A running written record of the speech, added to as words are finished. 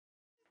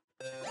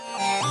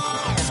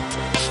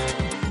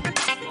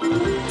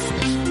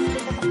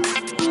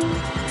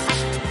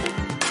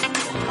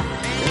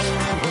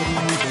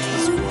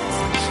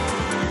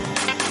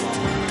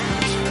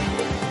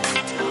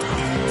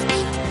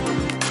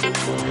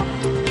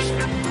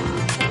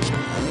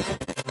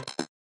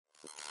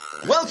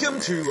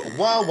Welcome to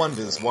Why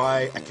Wonders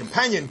Why, a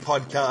companion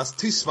podcast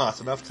to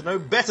Smart Enough to Know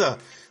Better.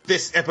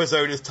 This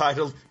episode is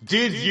titled,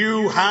 Did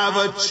You Have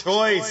a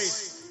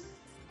Choice?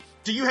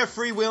 Do you have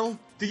free will?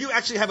 Do you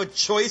actually have a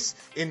choice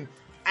in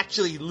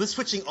actually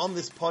switching on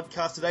this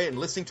podcast today and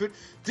listening to it?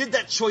 Did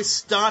that choice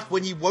start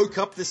when you woke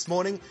up this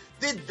morning?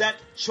 Did that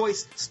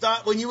choice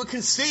start when you were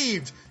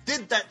conceived?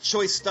 Did that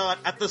choice start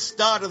at the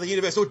start of the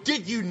universe? Or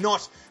did you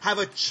not have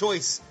a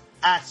choice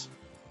at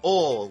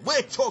all?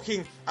 We're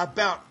talking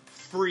about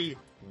free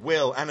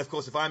will. And of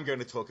course, if I'm going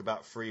to talk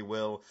about free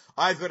will,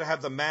 I've got to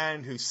have the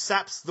man who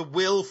saps the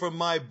will from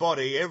my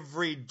body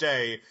every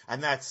day.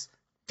 And that's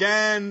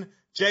Dan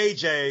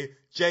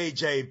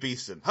JJ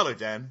Beeson. Hello,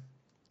 Dan.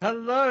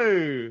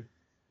 Hello.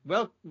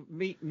 Well,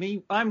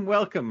 I'm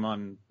welcome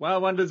on Why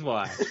Wonders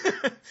Why.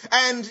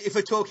 And if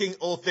we're talking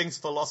all things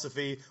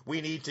philosophy,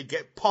 we need to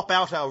pop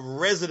out our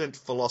resident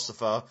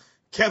philosopher,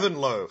 Kevin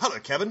Lowe. Hello,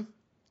 Kevin.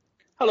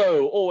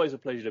 Hello, always a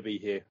pleasure to be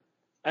here.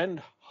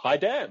 And hi,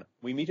 Dan.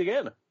 We meet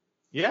again.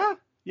 Yeah,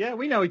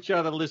 we know each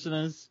other,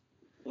 listeners.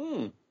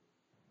 I'm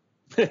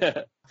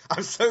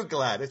so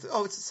glad.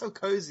 It's so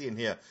cozy in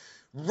here.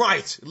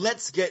 Right,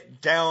 let's get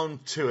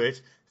down to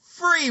it.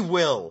 Free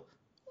will.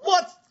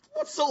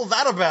 What's all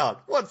that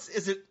about?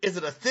 Is it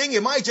a thing?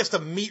 Am I just a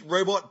meat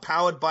robot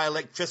powered by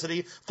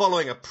electricity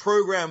following a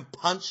program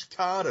punch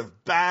card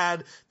of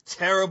bad,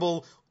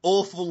 terrible,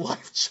 awful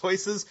life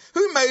choices?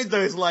 Who made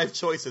those life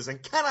choices?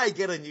 And can I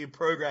get a new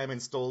program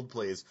installed,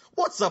 please?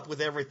 What's up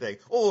with everything?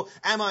 Or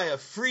am I a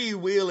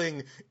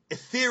freewheeling,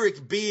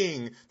 etheric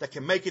being that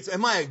can make it?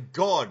 Am I a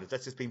god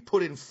that's just been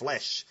put in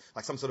flesh,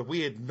 like some sort of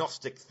weird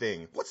Gnostic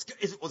thing? Was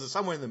it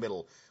somewhere in the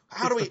middle?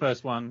 The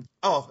first one.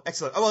 Oh,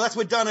 excellent. Oh, well,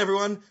 we're done,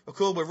 everyone. We're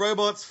cool. We're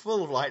robots,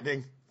 full of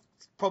lightning.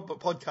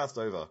 Podcast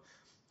over.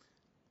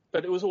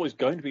 But it was always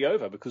going to be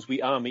over because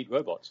we are meat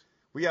robots.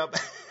 We are.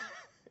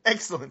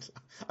 Excellent.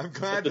 I'm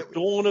glad At the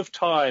dawn of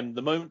time,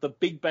 the moment the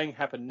Big Bang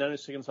happened,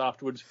 nanoseconds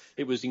afterwards,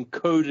 it was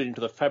encoded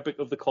into the fabric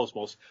of the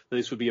cosmos that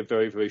this would be a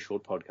very, very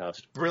short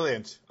podcast.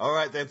 Brilliant. All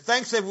right, then.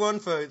 Thanks, everyone,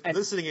 for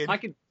listening in. I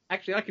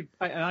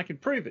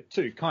could prove it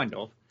too, kind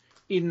of,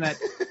 in that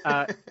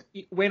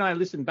when I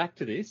listen back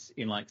to this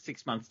in like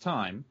 6 months'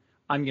 time,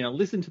 I'm going to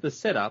listen to the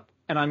setup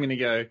and I'm going to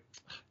go,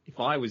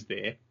 if I was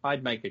there,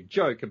 I'd make a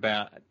joke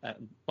about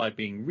by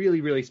being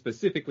really, really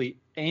specifically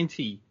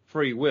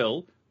anti-free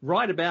will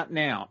right about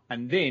now,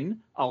 and then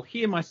I'll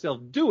hear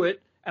myself do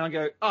it, and I'll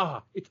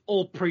go, it's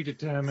all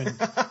predetermined.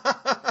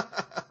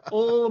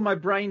 All of my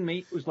brain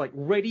meat was like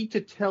ready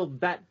to tell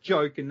that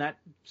joke and that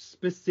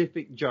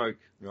specific joke.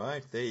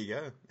 Right, there you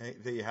go.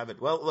 There you have it.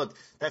 Well, look,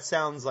 that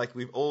sounds like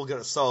we've all got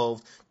it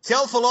solved.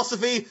 Tell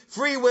philosophy,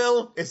 free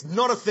will is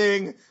not a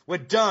thing. We're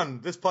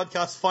done. This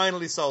podcast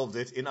finally solved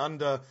it in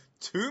under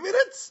 2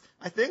 minutes,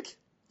 I think.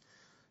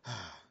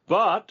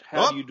 But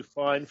how do you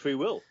define free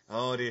will?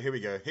 Oh, dear, here we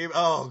go.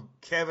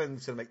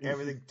 Kevin's going to make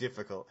everything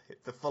difficult.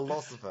 The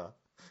philosopher.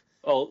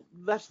 Well,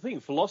 that's the thing.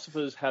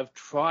 Philosophers have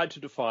tried to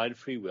define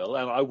free will,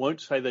 and I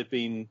won't say they've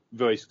been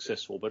very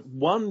successful, but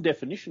one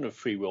definition of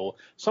free will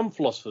some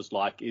philosophers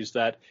like is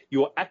that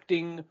you're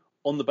acting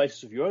on the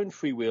basis of your own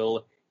free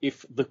will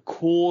if the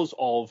cause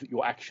of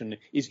your action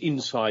is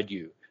inside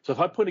you. So if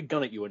I point a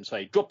gun at you and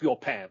say, drop your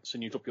pants,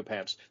 and you drop your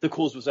pants, the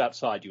cause was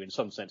outside you in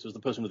some sense. It was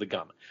the person with the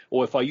gun.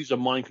 Or if I used a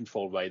mind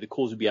control ray, the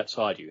cause would be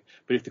outside you.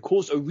 But if the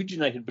cause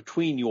originated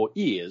between your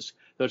ears,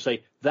 they would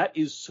say that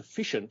is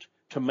sufficient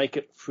to make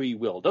it free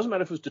will. It doesn't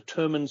matter if it was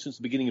determined since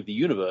the beginning of the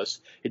universe.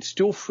 It's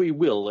still free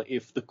will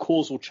if the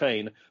causal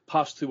chain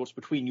passed through what's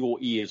between your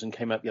ears and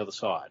came out the other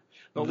side.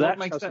 But what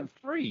makes that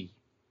free?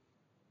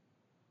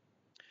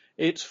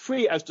 It's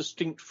free as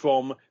distinct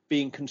from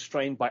being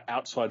constrained by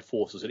outside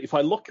forces. If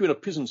I lock you in a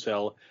prison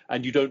cell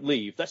and you don't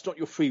leave, that's not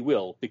your free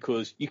will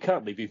because you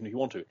can't leave even if you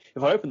want to.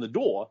 If I open the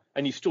door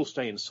and you still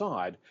stay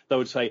inside, they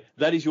would say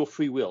that is your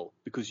free will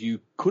because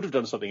you could have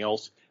done something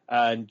else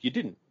and you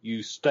didn't.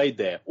 You stayed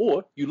there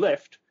or you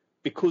left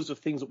because of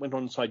things that went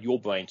on inside your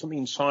brain. Something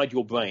inside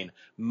your brain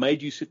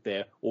made you sit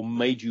there or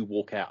made you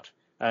walk out.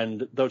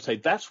 And they would say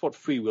that's what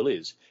free will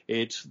is.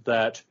 It's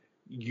that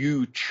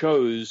you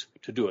chose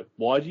to do it.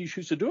 Why did you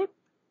choose to do it?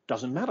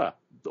 Doesn't matter.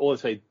 All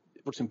they say,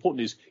 what's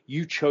important is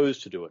you chose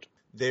to do it.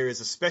 There is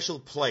a special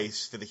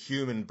place for the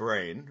human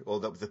brain,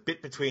 or the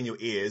bit between your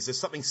ears. There's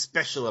something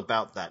special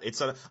about that. It's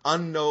an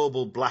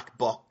unknowable black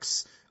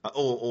box,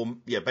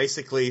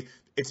 basically,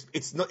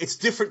 it's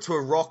different to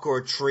a rock or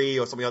a tree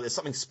or something like that. There's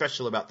something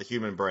special about the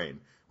human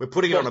brain. We're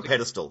putting it on a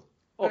pedestal.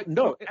 Oh,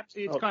 no.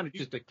 It's kind of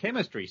just a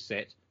chemistry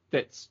set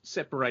that's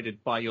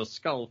separated by your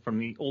skull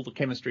from all the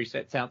chemistry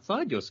sets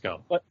outside your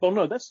skull. Well,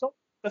 no, that's not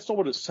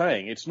what it's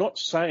saying. It's not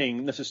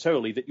saying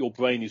necessarily that your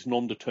brain is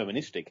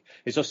non-deterministic.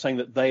 It's just saying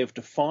that they have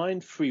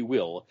defined free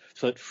will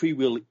so that free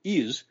will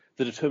is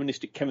the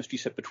deterministic chemistry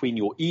set between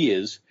your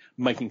ears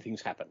making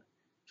things happen.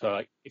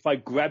 So if I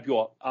grab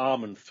your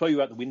arm and throw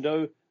you out the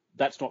window,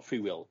 that's not free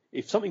will.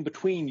 If something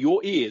between your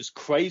ears,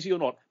 crazy or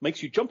not,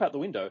 makes you jump out the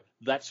window,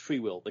 that's free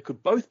will. They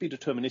could both be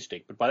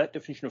deterministic, but by that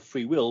definition of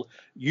free will,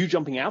 you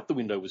jumping out the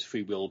window was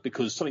free will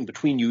because something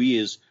between your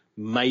ears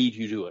made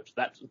you do it.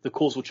 That the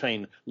causal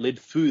chain led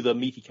through the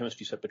meaty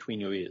chemistry set between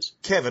your ears.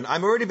 Kevin,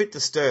 I'm already a bit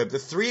disturbed. The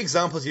 3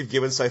 examples you've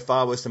given so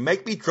far was to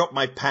make me drop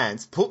my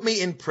pants, put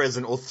me in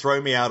prison, or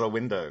throw me out a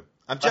window.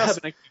 I have an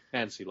actually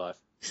fancy life.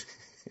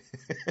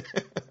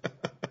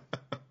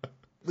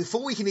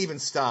 Before we can even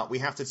start, we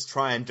have to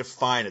try and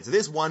define it. So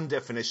there's one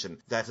definition,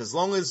 that as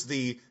long as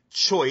the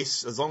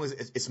choice, as long as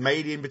it's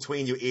made in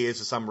between your ears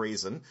for some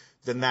reason,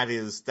 then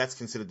that's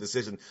considered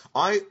decision.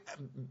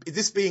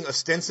 This being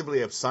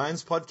ostensibly a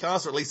science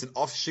podcast, or at least an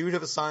offshoot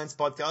of a science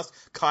podcast,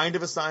 kind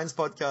of a science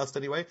podcast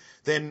anyway,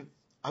 then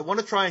I want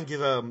to try and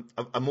give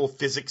a more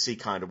physicsy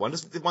kind of one.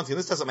 Just one thing,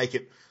 this doesn't make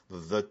it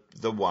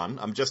the one.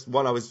 I'm just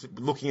what I was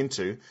looking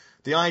into.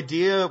 The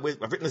idea, I've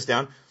written this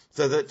down,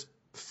 so that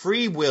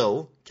free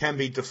will can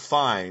be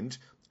defined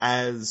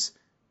as,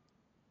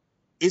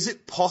 is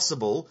it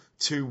possible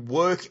to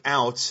work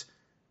out,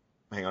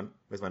 hang on,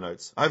 where's my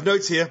notes? I have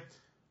notes here.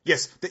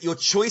 Yes, that your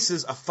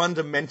choices are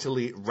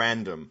fundamentally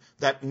random,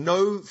 that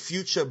no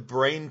future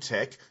brain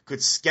tech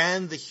could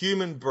scan the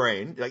human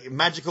brain, like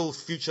magical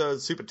future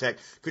super tech,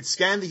 could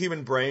scan the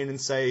human brain and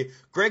say,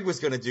 Greg was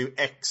going to do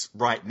X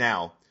right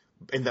now,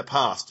 in the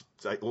past,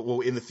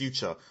 or in the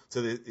future. So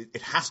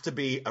it has to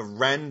be a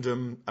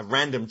random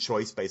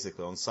choice,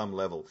 basically, on some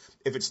level.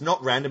 If it's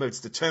not random, if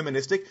it's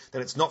deterministic,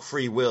 then it's not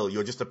free will.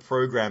 You're just a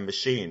programmed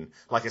machine.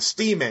 Like a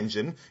steam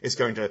engine is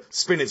going to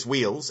spin its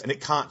wheels, and it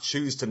can't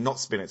choose to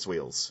not spin its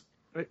wheels.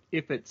 But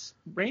if it's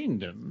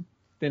random,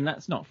 then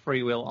that's not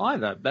free will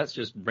either. That's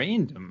just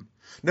random.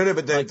 No,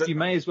 but you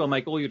may as well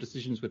make all your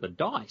decisions with a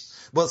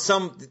dice. Well,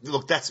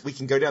 we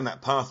can go down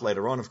that path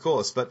later on, of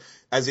course, but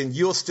as in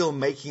you're still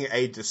making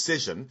a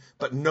decision,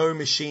 but no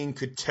machine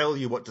could tell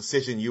you what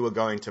decision you were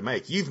going to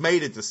make. You've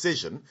made a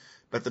decision,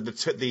 but the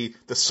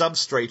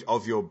substrate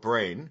of your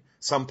brain,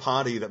 some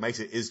part of you that makes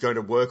it, is going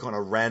to work on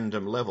a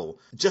random level.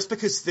 Just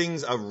because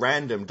things are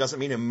random doesn't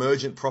mean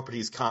emergent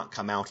properties can't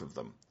come out of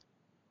them.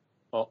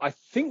 Well, I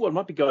think what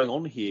might be going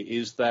on here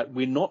is that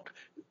we're not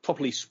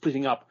properly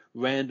splitting up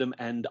random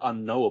and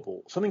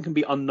unknowable. Something can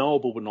be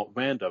unknowable but not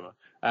random,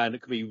 and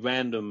it could be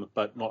random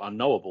but not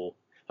unknowable.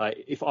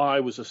 If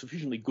I was a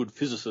sufficiently good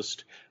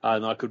physicist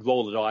and I could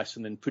roll the dice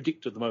and then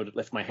predict at the moment it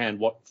left my hand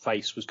what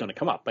face was going to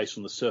come up based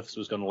on the surface it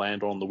was going to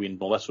land on, the wind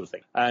and all that sort of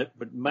thing.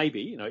 But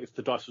maybe, if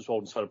the dice was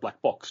rolled inside a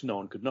black box, no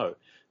one could know.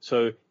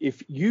 So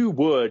if you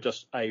were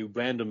just a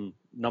random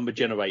number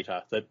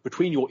generator, that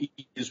between your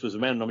ears was a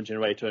random number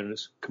generator and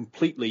it's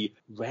completely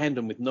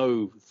random with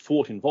no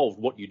thought involved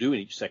what you do in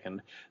each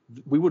second,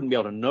 we wouldn't be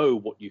able to know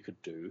what you could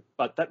do.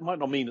 But that might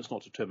not mean it's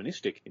not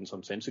deterministic in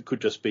some sense. It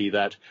could just be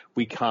that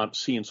we can't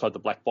see inside the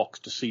black box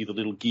to see the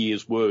little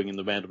gears whirring in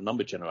the random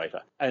number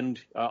generator. And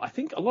I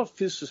think a lot of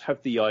physicists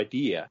have the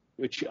idea,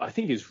 which I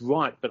think is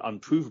right but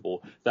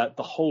unprovable, that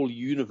the whole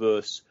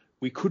universe,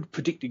 we could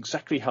predict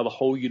exactly how the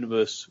whole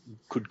universe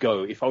could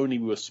go if only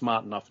we were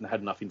smart enough and had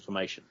enough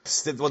information.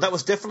 Well, that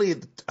was definitely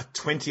a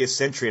 20th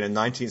century and a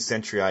 19th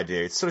century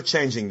idea. It's sort of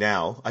changing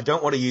now. I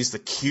don't want to use the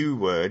Q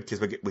word because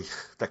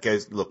that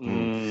goes, look,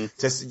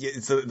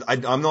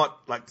 I'm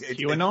not like...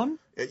 QAnon?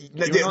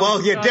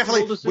 Well, yeah,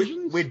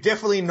 definitely. We're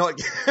definitely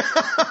not.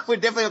 We're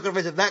definitely not going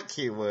to mention that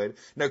keyword.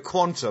 No,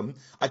 quantum.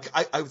 I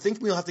think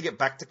we'll have to get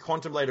back to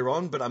quantum later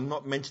on, but I'm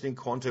not mentioning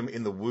quantum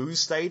in the woo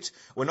state.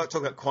 We're not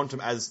talking about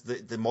quantum as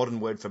the modern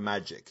word for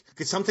magic.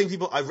 Because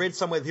something I read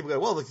somewhere that people go,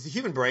 well, the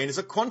human brain is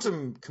a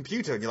quantum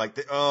computer, and you're like,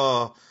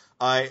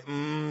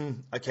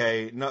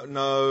 okay,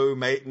 no,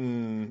 mate,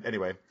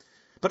 anyway.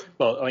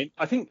 Well,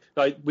 I think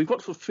we've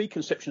got sort of 3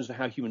 conceptions of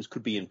how humans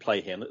could be in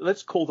play here.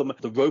 Let's call them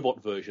the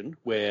robot version,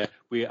 where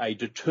we're a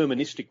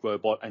deterministic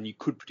robot and you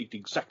could predict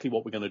exactly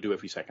what we're going to do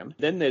every second.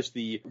 Then there's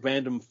the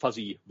random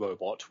fuzzy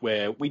robot,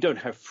 where we don't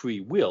have free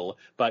will,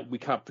 but we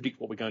can't predict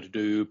what we're going to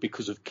do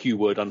because of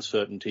keyword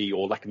uncertainty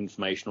or lack of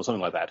information or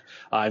something like that.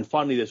 And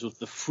finally, there's sort of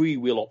the free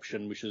will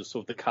option, which is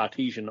sort of the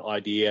Cartesian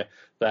idea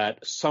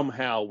that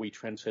somehow we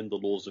transcend the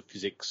laws of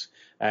physics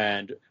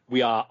and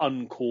we are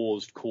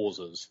uncaused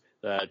causes,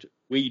 that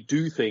we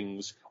do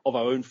things of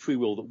our own free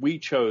will that we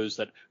chose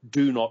that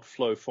do not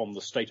flow from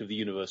the state of the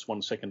universe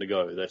 1 second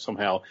ago. They're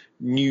somehow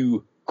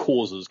new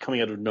causes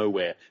coming out of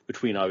nowhere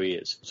between our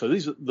ears. So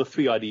these are the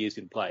 3 ideas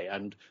in play.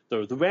 And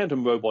the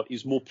random robot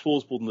is more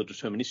plausible than the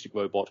deterministic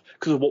robot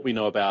because of what we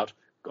know about,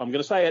 I'm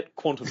going to say it,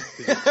 quantum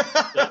physics.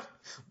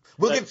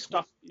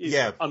 Stuff is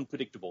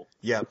unpredictable.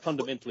 Yeah. But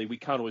fundamentally, we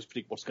can't always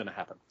predict what's going to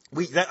happen.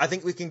 I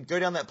think we can go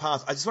down that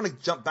path. I just want to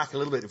jump back a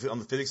little bit on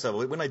the physics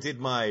level. When I did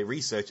my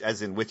research,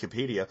 as in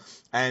Wikipedia,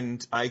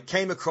 and I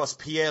came across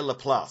Pierre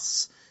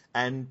Laplace.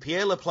 And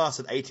Pierre Laplace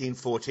in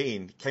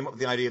 1814 came up with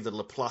the idea of the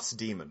Laplace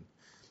demon.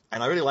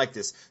 And I really like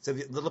this. So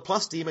the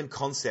Laplace demon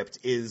concept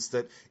is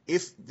that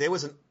if there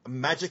was a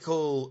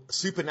magical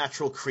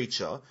supernatural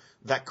creature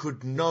that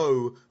could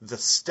know the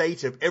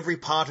state of every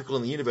particle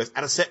in the universe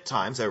at a set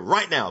time, so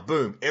right now,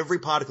 boom, every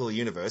particle in the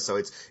universe, so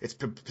its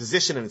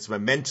position and its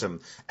momentum,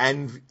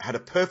 and had a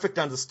perfect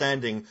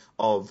understanding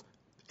of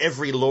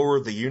every law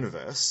of the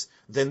universe,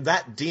 then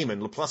that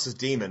demon, Laplace's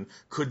demon,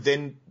 could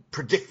then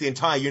predict the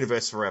entire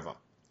universe forever.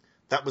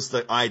 That was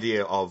the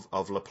idea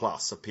of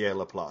Laplace, of Pierre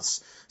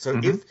Laplace. So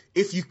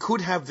if you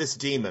could have this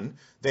demon,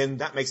 then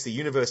that makes the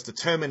universe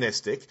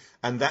deterministic,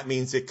 and that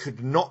means it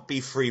could not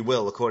be free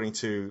will, according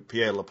to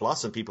Pierre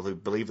Laplace and people who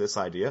believe this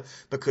idea,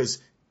 because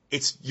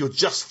you're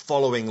just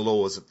following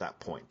laws at that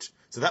point.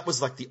 So that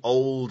was like the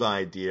old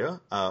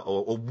idea,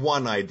 or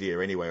one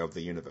idea anyway, of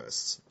the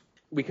universe.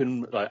 We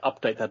can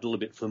update that a little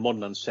bit for the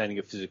modern understanding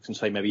of physics and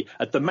say maybe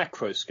at the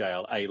macro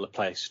scale, a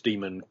Laplace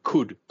demon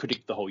could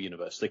predict the whole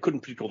universe. They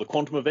couldn't predict all the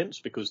quantum events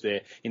because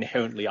they're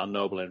inherently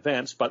unknowable in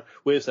advance, but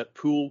where's that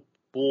pool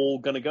ball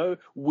going to go?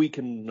 We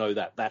can know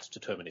that. That's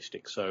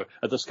deterministic. So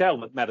at the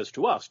scale that matters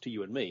to us, to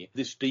you and me,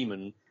 this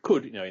demon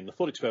could, in the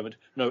thought experiment,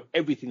 know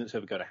everything that's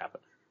ever going to happen.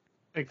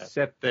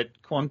 Except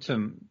that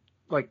quantum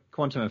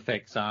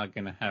effects are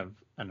going to have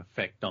an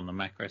effect on the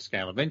macro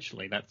scale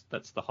eventually.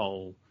 That's the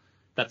whole...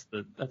 That's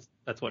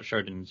what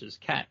Schrödinger's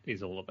cat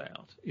is all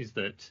about. Is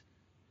that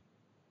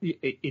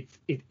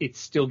it's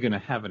still going to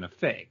have an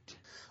effect.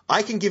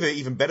 I can give an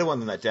even better one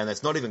than that, Dan.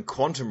 That's not even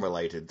quantum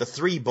related. The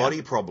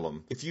three-body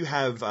problem. If you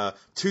have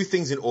two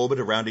things in orbit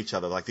around each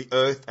other, like the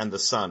Earth and the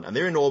Sun, and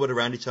they're in orbit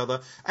around each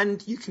other,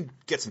 and you can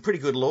get some pretty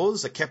good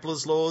laws, like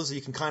Kepler's laws. You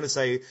can kind of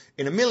say,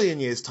 in a million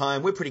years'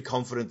 time, we're pretty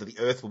confident that the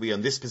Earth will be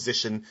on this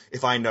position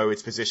if I know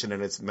its position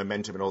and its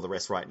momentum and all the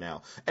rest right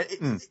now.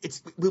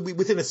 We'll be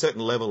within a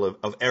certain level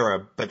of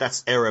error, but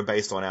that's error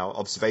based on our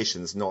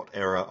observations, not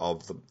error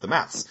of the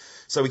maths.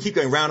 So we keep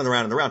going round and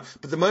around and around.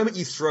 But the moment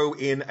you throw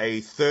in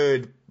a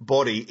third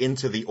body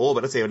into the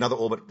orbit, let's say another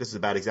orbit, this is a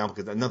bad example,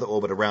 because another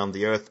orbit around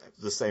the Earth,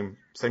 the same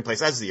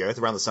place as the Earth,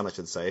 around the Sun, I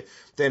should say,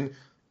 then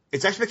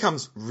it actually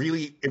becomes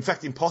really, in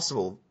fact,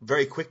 impossible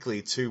very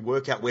quickly to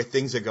work out where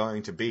things are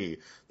going to be.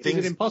 Is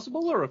it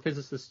impossible, or are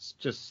physicists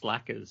just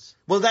slackers?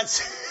 Well, that's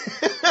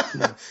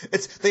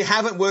they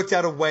haven't worked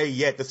out a way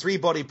yet. The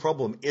three-body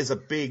problem is a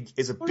big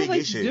issue. What are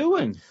they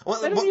doing?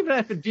 Well, they don't even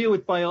have to deal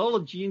with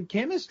biology and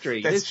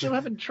chemistry. They're still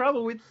having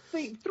trouble with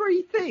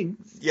three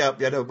things. Yeah.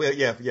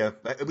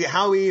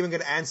 How are we even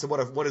going to answer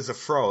what is a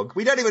frog?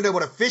 We don't even know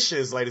what a fish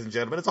is, ladies and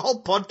gentlemen. It's a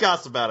whole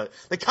podcast about it.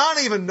 They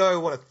can't even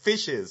know what a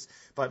fish is.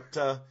 But,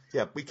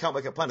 we can't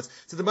work out planets.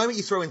 So the moment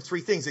you throw in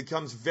three things, it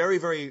becomes very,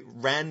 very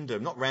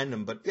random. Not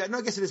random, but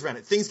I guess it is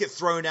random. Things get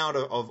thrown out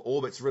of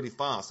orbits really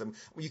fast. And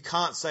you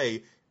can't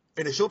say,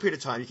 in a short period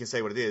of time, you can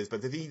say what it is,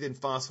 but if you then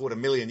fast forward a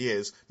million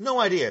years, no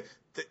idea.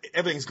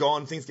 Everything's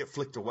gone, things get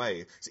flicked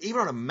away. So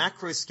even on a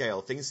macro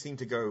scale, things seem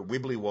to go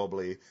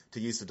wibbly-wobbly, to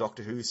use the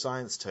Doctor Who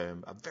science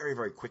term, very,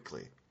 very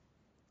quickly.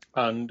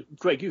 And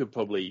Greg, you could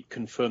probably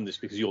confirm this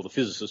because you're the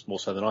physicist more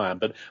so than I am,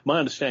 but my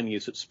understanding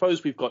is that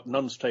suppose we've got an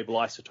unstable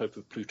isotope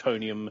of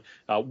plutonium,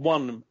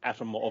 one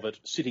atom of it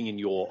sitting in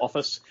your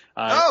office.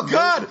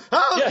 God!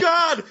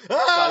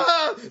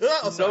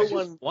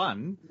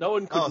 No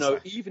one could know,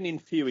 even in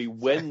theory,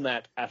 when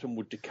that atom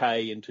would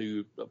decay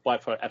into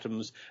byproduct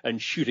atoms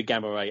and shoot a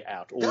gamma ray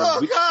out,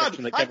 or which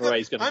direction the gamma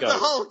ray is going to go. I'm the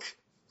Hulk!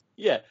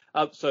 Yeah,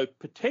 so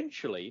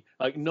potentially,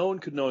 no one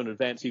could know in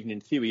advance, even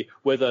in theory,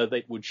 whether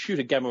they would shoot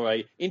a gamma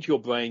ray into your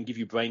brain, give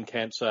you brain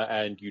cancer,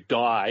 and you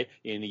die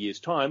in a year's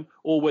time,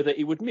 or whether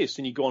it would miss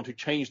and you go on to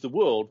change the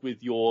world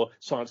with your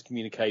science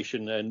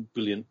communication and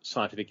brilliant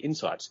scientific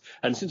insights.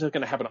 And since it's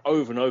going to happen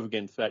over and over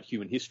again throughout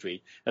human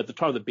history, at the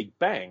time of the Big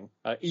Bang,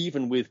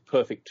 even with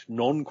perfect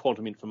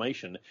non-quantum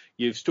information,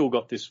 you've still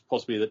got this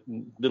possibility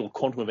that little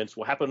quantum events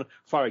will happen,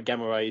 fire a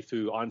gamma ray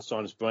through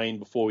Einstein's brain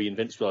before he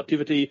invents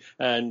relativity,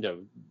 and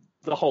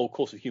the whole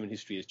course of human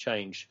history has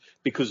changed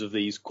because of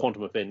these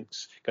quantum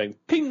events going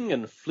ping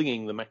and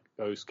flinging the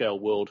macro scale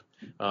world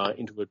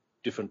into a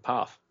different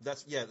path.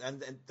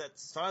 And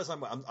that's, as far as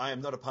I am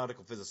not a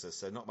particle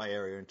physicist, so not my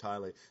area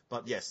entirely.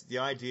 But yes, the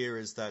idea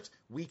is that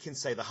we can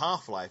say the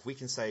half-life, we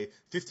can say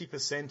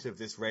 50% of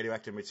this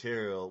radioactive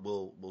material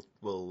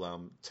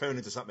will turn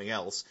into something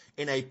else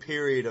in a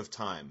period of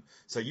time.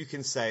 So you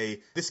can say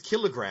this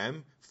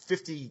kilogram,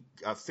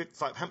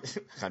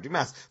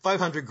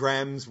 500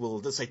 grams will,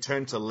 let's say,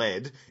 turn to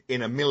lead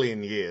in a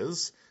million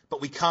years, but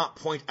we can't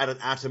point at an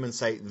atom and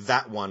say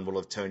that one will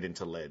have turned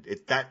into lead.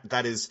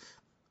 That is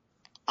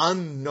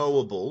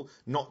unknowable,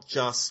 not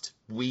just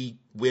we're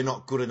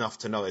not good enough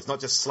to know. It's not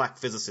just slack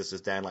physicists,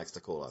 as Dan likes to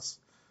call us.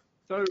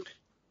 So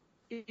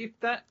if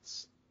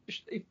that's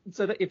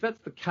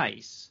the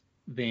case,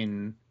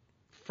 then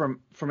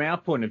from our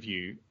point of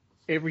view,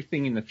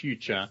 everything in the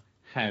future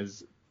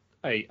has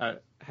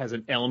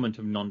an element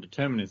of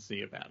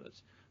non-determinacy about it.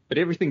 But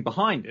everything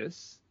behind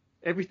us,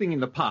 everything in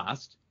the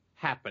past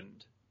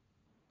happened.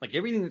 Like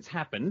everything that's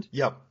happened,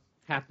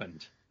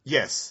 happened.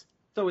 Yes.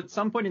 So at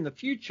some point in the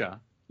future,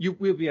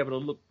 we'll be able to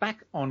look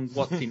back on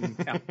what's in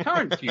our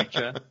current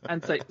future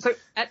and say, so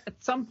at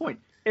some point,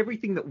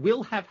 everything that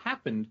will have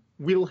happened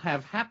will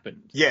have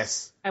happened.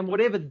 Yes. And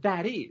whatever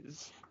that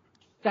is,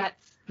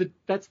 that's the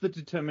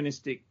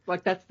deterministic,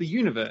 like that's the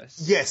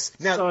universe. Yes.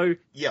 Now, so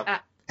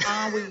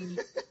are we?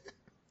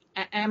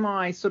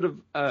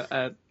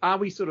 Are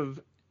we sort of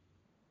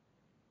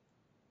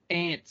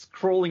ants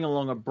crawling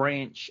along a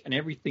branch and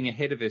everything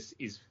ahead of us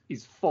is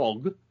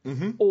fog,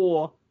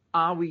 or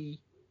are we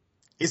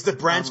Is the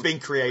branch being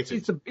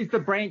created? Is the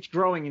branch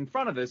growing in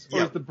front of us, or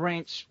Yeah. is the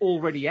branch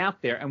already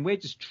out there and we're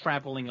just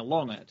traveling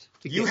along it?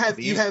 You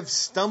have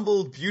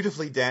stumbled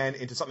beautifully, Dan,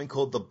 into something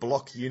called the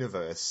block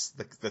universe,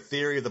 the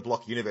theory of the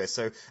block universe.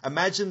 So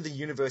imagine the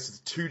universe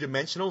is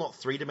 2-dimensional, not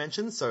 3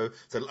 dimensions, so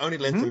only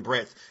length and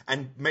breadth,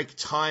 and make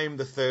time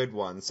the third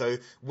one. So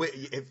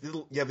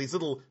you have these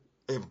little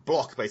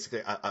block, basically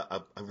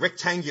a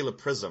rectangular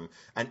prism,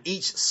 and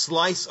each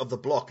slice of the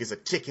block is a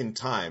tick in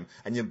time,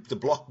 and the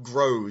block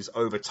grows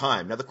over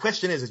time. Now the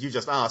question is, as you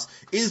just asked,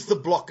 is the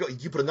block,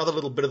 you put another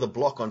little bit of the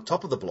block on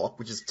top of the block,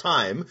 which is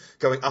time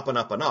going up and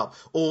up and up,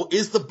 or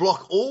is the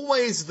block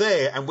always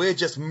there and we're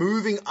just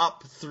moving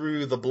up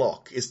through the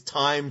block? Is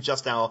time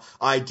just our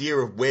idea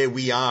of where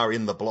we are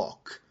in the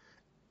block?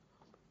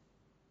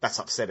 That's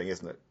upsetting,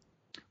 isn't it?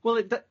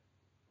 Well,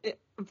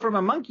 from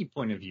a monkey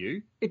point of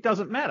view, it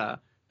doesn't matter.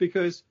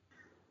 Because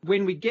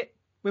when we get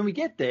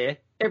there,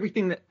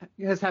 everything that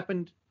has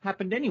happened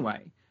anyway.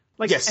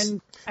 Like, yes.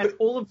 And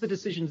all of the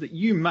decisions that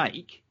you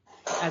make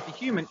as a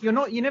human, you're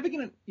never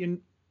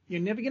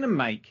gonna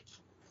make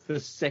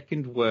the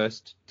second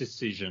worst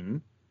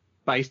decision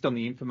based on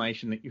the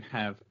information that you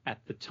have at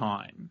the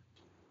time.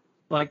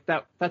 Like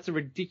that's a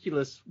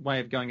ridiculous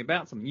way of going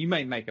about something. You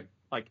may make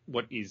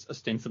what is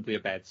ostensibly a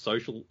bad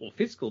social or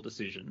fiscal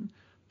decision,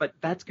 but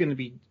that's going to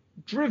be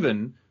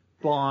driven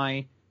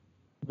by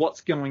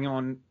what's going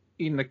on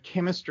in the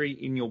chemistry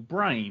in your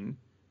brain,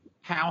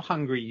 how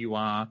hungry you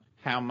are,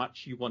 how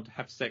much you want to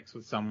have sex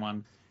with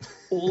someone,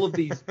 all of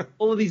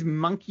these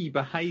monkey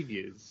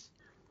behaviors,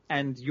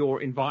 and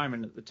your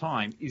environment at the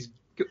time is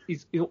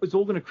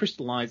all going to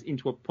crystallize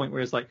into a point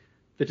where it's like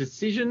the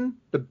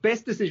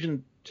best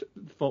decision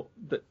or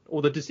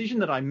the decision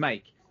that I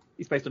make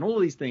is based on all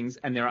of these things,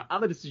 and there are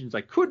other decisions I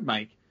could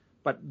make,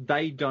 but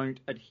they don't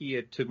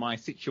adhere to my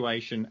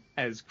situation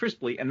as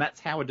crisply, and that's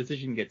how a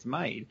decision gets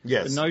made.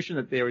 Yes. The notion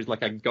that there is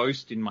like a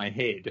ghost in my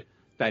head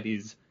that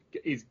is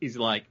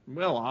like,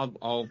 well,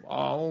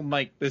 I'll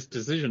make this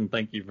decision,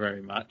 thank you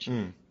very much.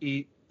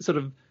 It sort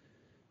of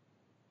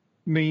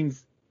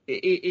means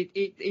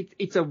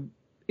it's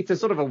a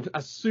sort of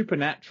a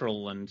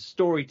supernatural and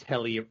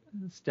storytelling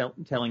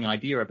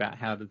idea about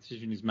how the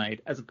decision is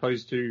made, as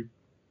opposed to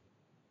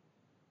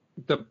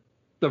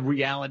the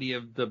reality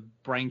of the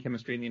brain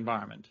chemistry in the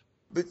environment.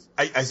 But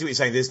I see what you're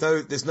saying.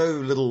 There's no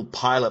little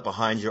pilot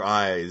behind your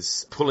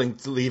eyes pulling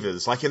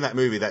levers, like in that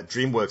movie, that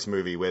DreamWorks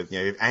movie with,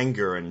 you have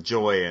anger and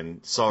joy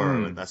and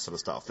sorrow and that sort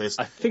of stuff.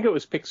 I think it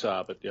was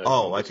Pixar, but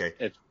oh, okay.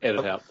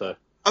 Edit out the.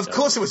 Of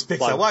course it was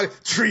Pixar. Why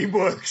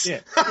DreamWorks?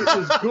 Yeah, it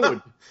was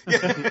good.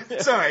 Yeah.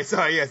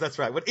 Sorry. Yes, that's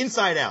right. But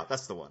Inside Out,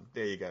 that's the one.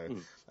 There you go.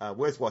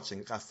 Worth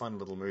watching. A fun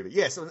little movie.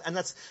 Yes,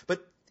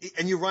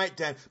 and you're right,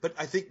 Dan, but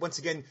I think, once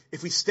again,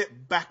 if we step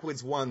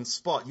backwards one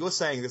spot, you're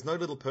saying there's no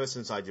little person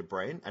inside your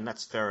brain, and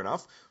that's fair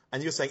enough,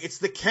 and you're saying it's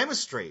the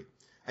chemistry.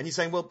 And you're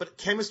saying, well, but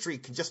chemistry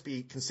can just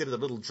be considered a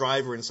little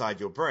driver inside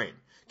your brain.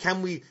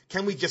 Can we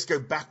just go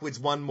backwards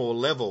one more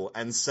level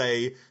and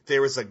say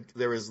there is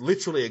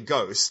literally a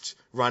ghost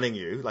running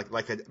you,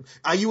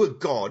 are you a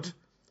god,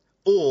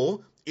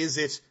 or is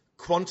it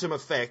quantum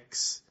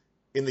effects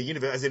in the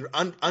universe, as in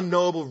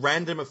unknowable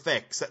random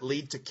effects that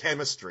lead to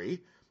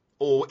chemistry?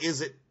 Or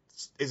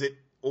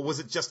was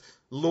it just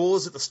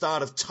laws at the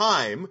start of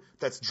time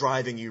that's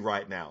driving you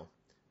right now?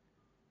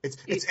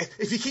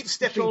 If you keep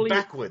stepping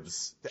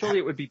backwards. Surely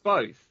it would be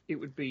both. It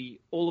would be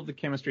all of the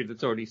chemistry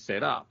that's already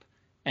set up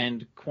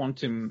and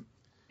quantum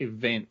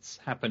events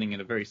happening at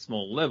a very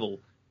small level.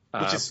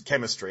 Which is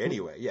chemistry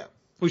anyway, yeah.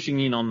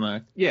 Pushing in on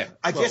the, yeah.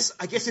 I guess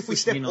if we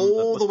step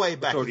all the way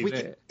back,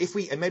 if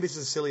we, and maybe this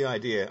is a silly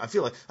idea, I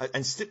feel like,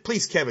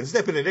 please, Kevin,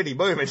 step in at any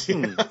moment.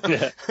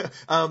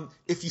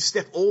 If you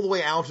step all the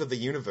way out of the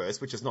universe,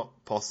 which is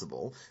not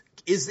possible,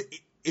 is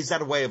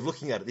that a way of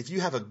looking at it? If you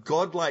have a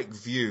godlike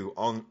view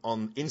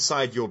on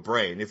inside your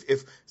brain,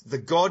 if the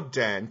God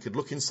Dan could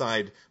look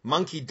inside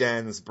Monkey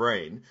Dan's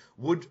brain,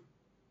 would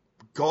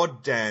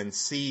God Dan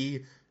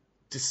see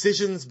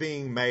decisions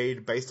being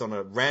made based on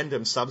a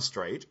random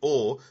substrate,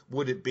 or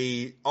would it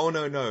be, oh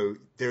no,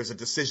 there's a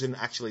decision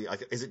actually,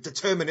 is it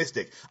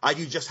deterministic? Are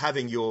you just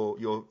having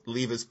your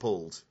levers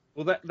pulled?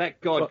 Well,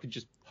 that God could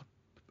just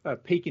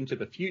peek into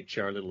the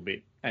future a little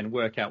bit and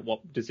work out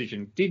what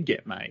decision did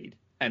get made,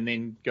 and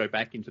then go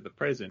back into the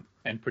present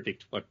and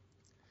predict what.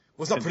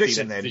 Well, it's not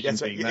prediction then.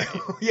 That's right.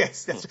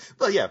 Yes.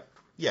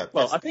 Yeah.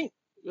 Well, I think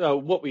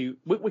what we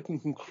can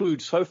conclude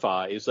so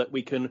far is that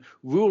we can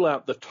rule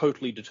out the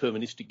totally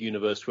deterministic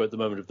universe where at the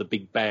moment of the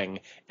Big Bang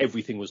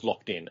everything was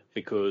locked in,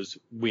 because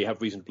we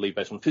have reason to believe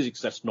based on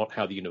physics that's not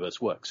how the universe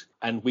works.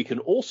 And we can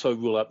also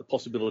rule out the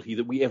possibility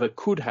that we ever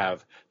could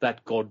have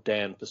that God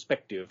Dan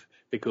perspective,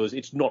 because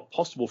it's not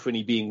possible for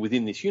any being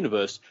within this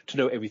universe to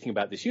know everything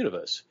about this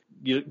universe.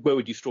 where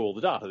would you store all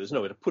the data? There's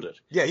nowhere to put it.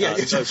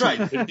 That's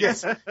right.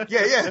 Yes.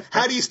 Yeah.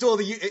 How do you store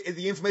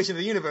the information of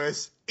the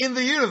universe in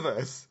the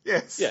universe?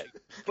 Yes. Yeah.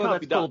 Well,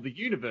 that's called the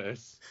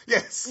universe.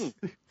 Yes.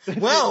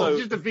 Well, it's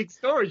just a big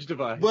storage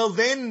device. Well,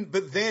 I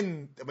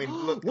mean,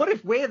 look. What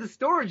if we're the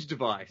storage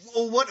device?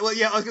 Well,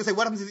 yeah, I was going to say,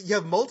 what happens if you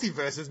have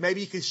multiverses?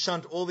 Maybe you can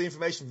shunt all the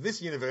information from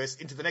this universe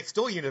into the next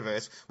door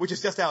universe, which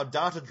is just our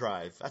data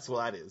drive. That's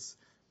what that is.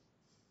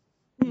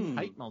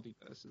 I hate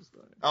multiverses,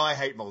 though. Oh, I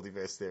hate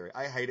multiverse theory.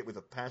 I hate it with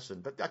a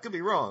passion, but I could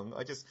be wrong.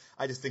 I just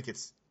think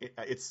it's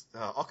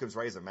Occam's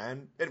razor,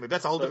 man. Anyway,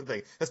 that's a whole different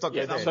thing. Let's not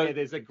go there. So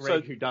there's a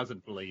Greg who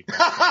doesn't believe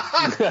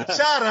that.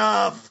 Shut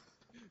up!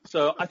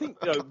 So I think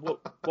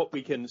what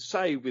we can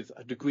say with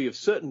a degree of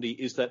certainty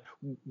is that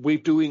we're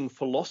doing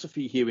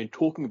philosophy here in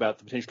talking about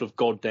the potential of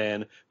God,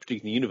 Dan,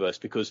 predicting the universe,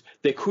 because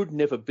there could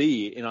never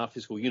be in our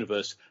physical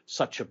universe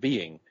such a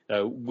being.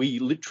 We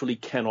literally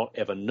cannot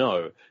ever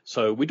know.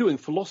 So we're doing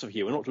philosophy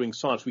here. We're not doing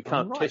science. We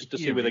can't test to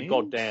see whether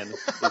God, Dan,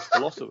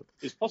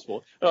 is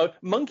possible.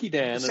 Monkey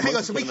Dan. So hang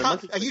on. So we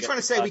can't. Are you trying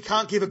to say we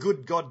can't give a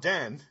good God,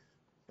 Dan?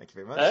 Thank you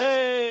very much.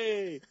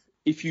 Hey.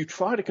 If you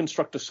try to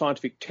construct a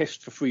scientific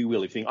test for free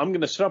will, if you think, I'm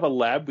going to set up a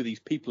lab with these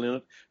people in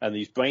it and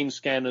these brain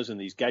scanners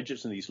and these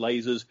gadgets and these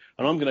lasers,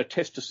 and I'm going to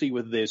test to see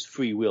whether there's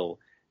free will,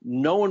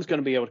 no one's going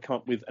to be able to come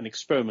up with an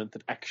experiment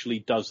that actually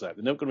does that.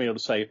 They're not going to be able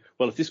to say,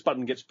 well, if this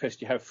button gets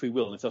pressed, you have free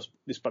will, and if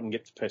this button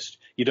gets pressed,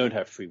 you don't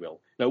have free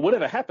will. Now,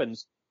 whatever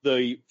happens,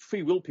 the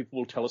free will people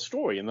will tell a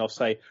story, and they'll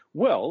say,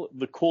 well,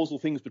 the causal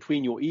things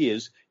between your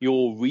ears,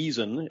 your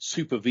reason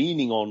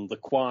supervening on the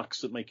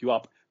quarks that make you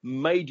up,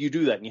 made you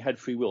do that, and you had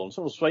free will. And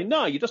someone will say,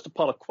 no, you're just a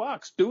pile of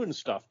quarks doing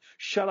stuff.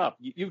 Shut up.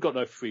 You've got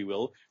no free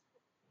will.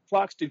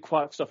 Quarks did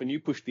quark stuff, and you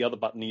pushed the other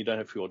button, and you don't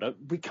have free will. No,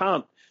 we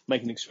can't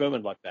make an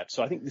experiment like that.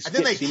 So I think this. And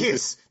then they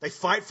kiss. They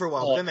fight for a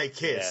while, then they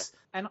kiss.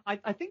 Yeah.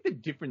 And I think the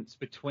difference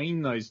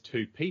between those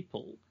two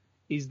people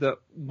is that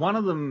one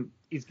of them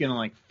is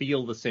going to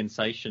feel the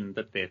sensation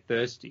that they're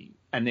thirsty,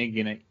 and they're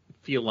going to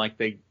feel like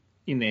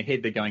in their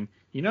head they're going,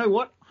 you know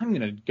what? I'm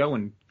going to go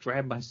and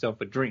grab myself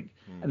a drink.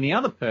 And the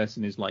other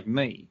person is like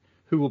me,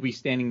 who will be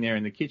standing there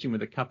in the kitchen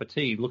with a cup of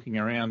tea, looking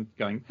around,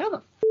 going, how the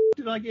f***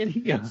 did I get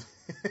here?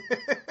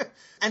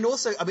 And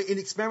also, I mean, in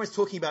experiments,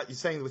 talking about, you're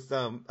saying with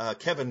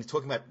Kevin,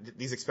 talking about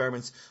these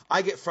experiments,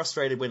 I get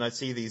frustrated when I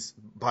see these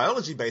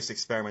biology-based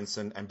experiments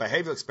and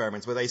behavioral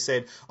experiments where they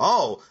said,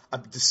 a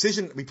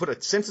decision, we put a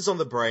sensors on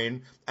the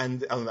brain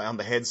and on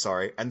the head,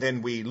 and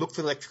then we look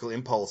for electrical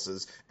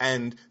impulses,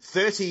 and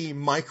 30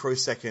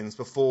 microseconds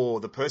before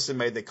the person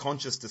made their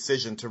conscious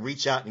decision to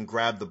reach out and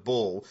grab the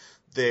ball,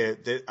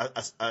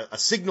 a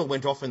signal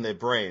went off in their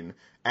brain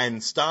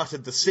and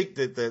started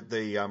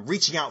the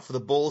reaching out for the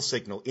ball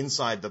signal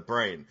inside the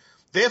brain.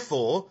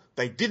 Therefore,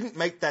 they didn't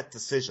make that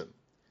decision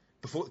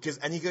before,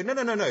 and you go,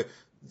 no.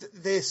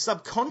 Their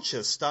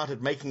subconscious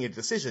started making a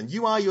decision.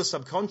 You are your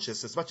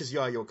subconscious as much as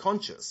you are your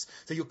conscious.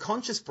 So your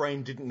conscious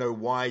brain didn't know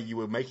why you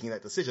were making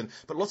that decision,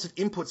 but lots of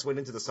inputs went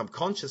into the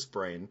subconscious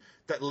brain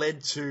that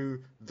led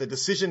to the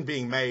decision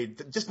being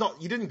made.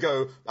 You didn't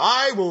go,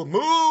 I will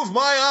move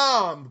my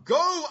arm,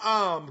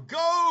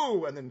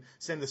 go, and then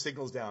send the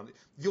signals down.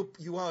 Your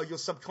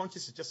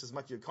subconscious is just as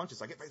much your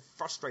conscious. I get very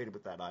frustrated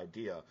with that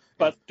idea.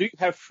 But do you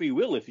have free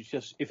will if it's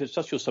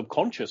just your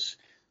subconscious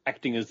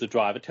acting as the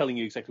driver, telling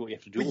you exactly what you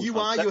have to do? But you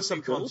are your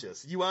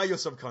subconscious. You are your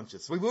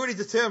subconscious. We've already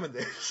determined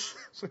this.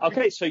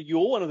 Okay, so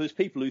you're one of those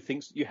people who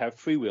thinks that you have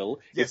free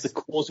will if the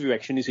cause of your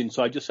action is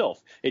inside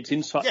yourself. It's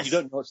inside. Yes. You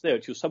don't know it's there.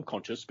 It's your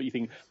subconscious, but you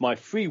think my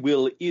free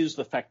will is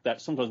the fact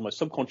that sometimes my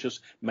subconscious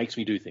makes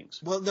me do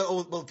things. Well,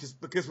 no,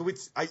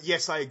 because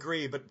yes, I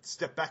agree. But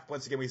step back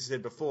once again. We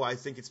said before. I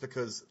think it's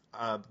because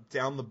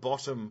down the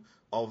bottom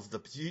of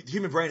the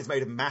human brain is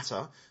made of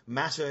matter.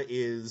 Matter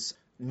is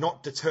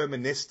not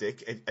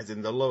deterministic, as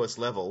in the lowest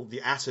level.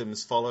 The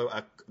atoms follow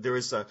there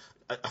is a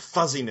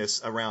fuzziness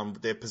around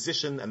their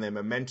position and their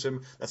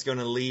momentum that's going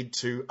to lead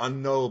to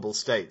unknowable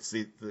states,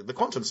 the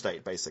quantum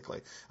state,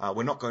 basically.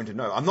 We're not going to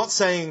know. I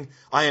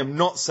am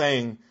not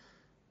saying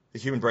the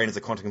human brain is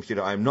a quantum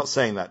computer. I am not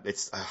saying that.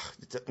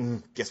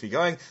 Gets me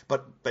going.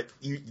 But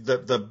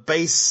the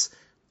base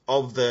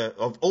of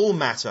all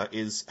matter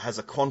has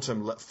a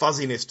quantum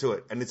fuzziness to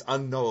it, and it's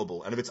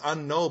unknowable. And if it's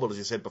unknowable, as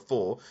you said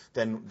before,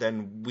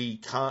 then we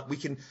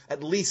can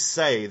at least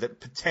say that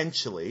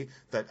potentially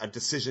that a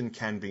decision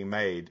can be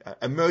made.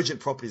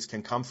 Emergent properties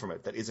can come from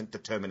it that isn't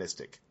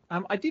deterministic.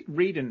 I did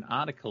read an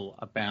article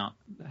about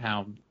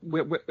how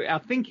our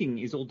thinking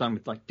is all done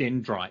with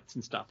dendrites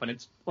and stuff, and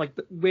it's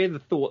where the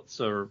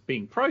thoughts are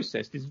being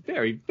processed is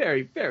very,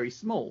 very, very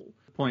small.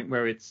 The point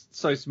where it's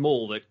so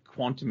small that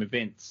quantum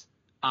events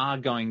are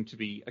going to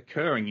be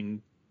occurring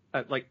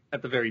at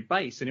the very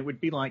base, and it would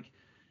be like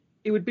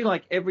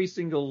every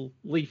single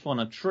leaf on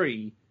a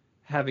tree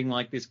having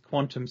this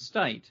quantum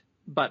state.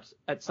 But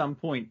at some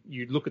point,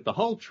 you look at the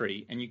whole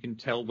tree and you can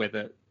tell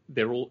whether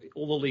they're all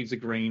the leaves are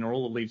green or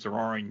all the leaves are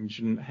orange,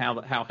 and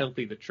how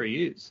healthy the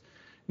tree is.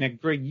 Now,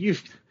 Greg, you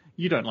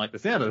don't like the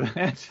sound of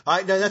that.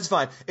 No, that's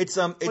fine. It's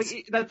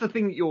that's the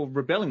thing that you're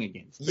rebelling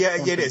against.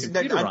 Yeah, it is.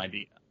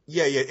 Idea.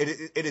 Yeah,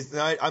 it is.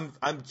 No,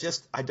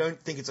 I don't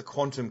think it's a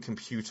quantum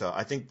computer.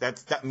 I think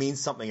that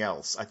means something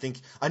else.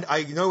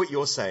 I know what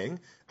you're saying,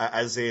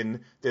 as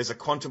in there's a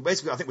quantum.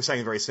 Basically, I think we're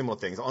saying very similar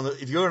things.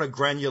 If you're on a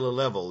granular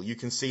level, you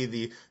can see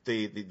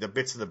the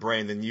bits of the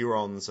brain, the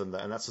neurons and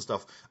that sort of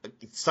stuff.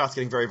 It starts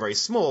getting very, very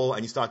small,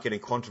 and you start getting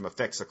quantum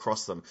effects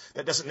across them.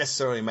 That doesn't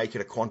necessarily make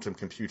it a quantum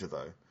computer,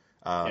 though.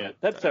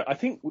 That's fair. I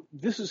think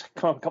this has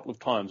come up a couple of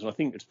times, and I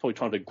think it's probably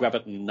trying to grab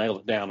it and nail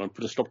it down and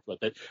put a stop to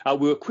it.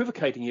 We're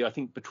equivocating here, I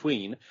think,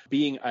 between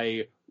being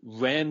a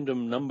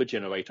random number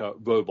generator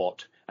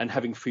robot and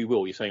having free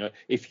will. You're saying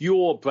if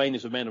your brain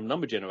is a random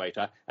number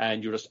generator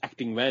and you're just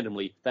acting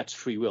randomly, that's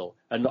free will.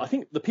 And I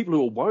think the people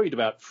who are worried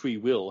about free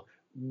will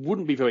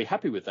wouldn't be very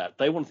happy with that.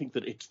 They want to think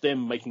that it's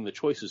them making the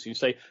choices. You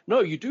say,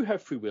 no, you do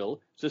have free will.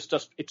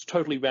 It's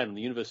totally random.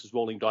 The universe is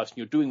rolling dice and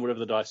you're doing whatever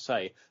the dice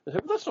say. They say,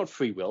 well, that's not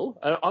free will.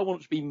 I want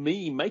it to be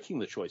me making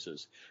the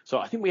choices. So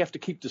I think we have to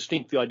keep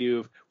distinct the idea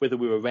of whether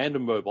we're a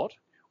random robot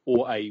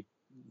or a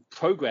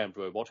programmed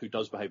robot who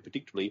does behave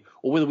predictably,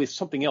 or whether we're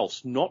something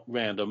else, not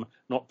random,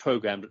 not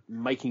programmed,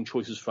 making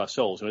choices for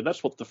ourselves. I mean,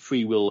 that's what the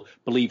free will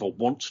believer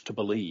wants to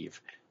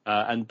believe.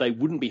 And they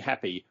wouldn't be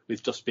happy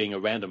with just being a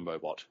random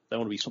robot. They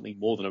want to be something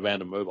more than a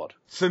random robot.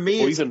 For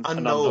me, or it's even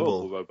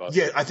unknowable. Robot.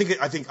 Yeah, I think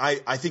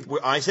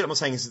where I sit, I'm not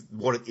saying it's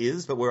what it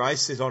is, but where I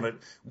sit on it,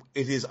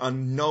 it is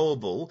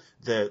unknowable,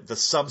 the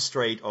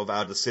substrate of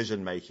our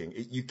decision making.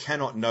 You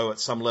cannot know at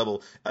some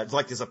level. It's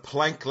like there's a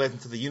Planck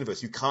length to the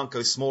universe. You can't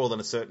go smaller than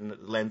a certain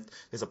length.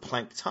 There's a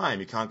Planck time.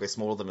 You can't go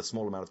smaller than a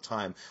small amount of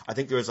time. I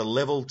think there is a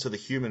level to the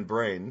human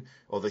brain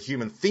or the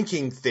human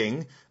thinking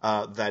thing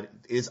that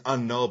is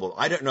unknowable.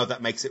 I don't know if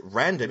that makes it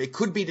random. It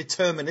could be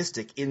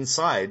deterministic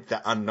inside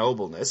that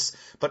unknowableness,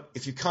 but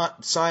if you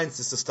can't, science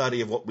is the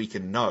study of what we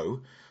can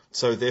know.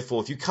 So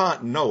therefore, if you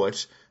can't know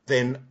it,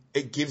 then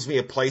it gives me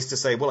a place to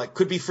say, well, it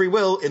could be free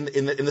will in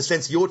the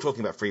sense you're talking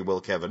about free will,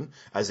 Kevin,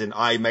 as in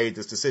I made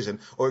this decision,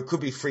 or it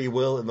could be free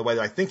will in the way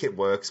that I think it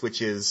works,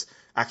 which is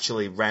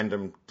actually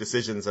random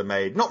decisions are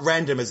made. Not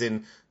random as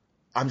in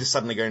I'm just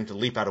suddenly going to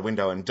leap out a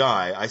window and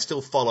die. I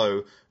still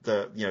follow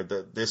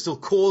there's still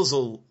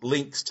causal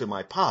links to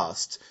my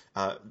past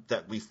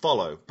that we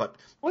follow. But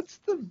what's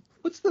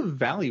the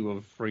value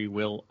of free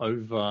will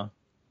over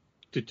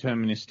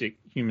deterministic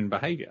human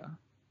behavior?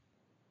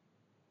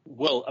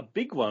 Well, a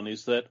big one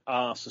is that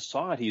our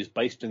society is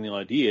based on the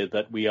idea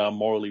that we are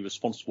morally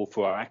responsible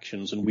for our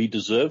actions and we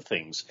deserve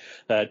things.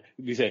 That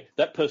we say,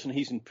 that person,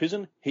 he's in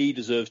prison, he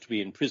deserves to be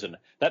in prison.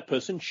 That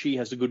person, she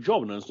has a good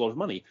job and earns a lot of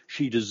money.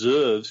 She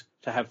deserves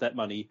to have that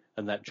money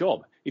and that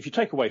job. If you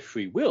take away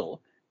free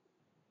will,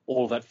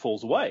 all that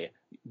falls away.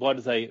 Why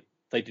do they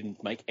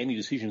didn't make any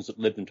decisions that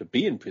led them to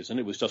be in prison?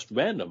 It was just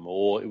random,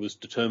 or it was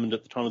determined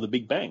at the time of the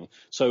Big Bang.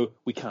 So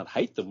we can't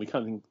hate them.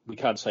 We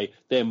can't say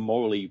they're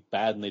morally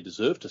bad and they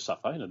deserve to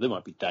suffer. You know, they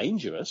might be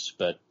dangerous,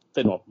 but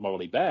they're not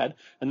morally bad.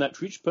 And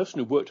that rich person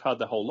who worked hard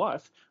their whole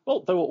life,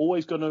 well, they were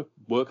always going to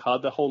work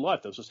hard their whole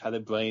life. That was just how their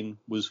brain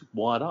was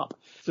wired up.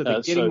 So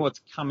they're getting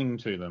what's coming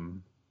to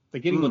them.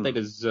 They're getting what they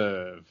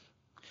deserve.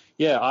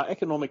 Yeah, our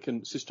economic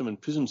system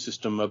and prison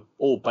system are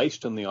all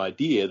based on the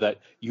idea that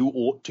you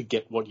ought to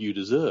get what you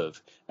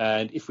deserve.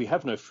 And if we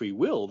have no free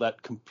will,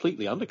 that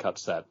completely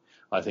undercuts that.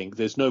 I think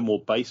there's no more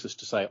basis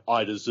to say,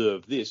 I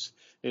deserve this.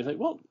 And you think,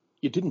 well,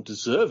 you didn't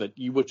deserve it.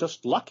 You were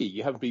just lucky.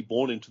 You haven't been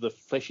born into the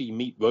fleshy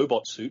meat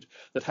robot suit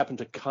that happened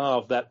to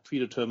carve that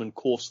predetermined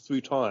course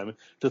through time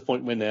to the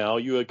point where now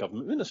you're a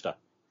government minister.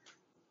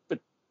 But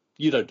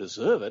you don't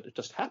deserve it. It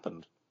just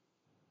happened.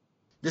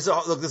 There's a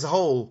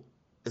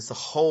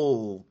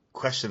whole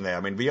question there.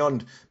 I mean,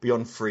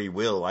 beyond free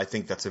will, I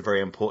think that's a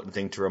very important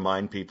thing to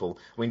remind people.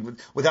 I mean,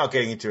 without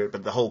getting into it,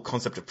 but the whole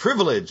concept of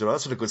privilege and all that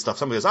sort of good stuff.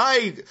 Somebody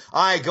goes,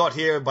 I got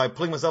here by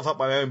pulling myself up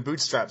by my own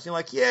bootstraps. And you're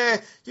like, yeah,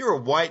 you're a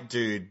white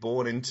dude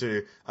born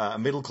into a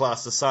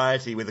middle-class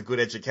society with a good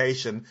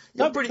education.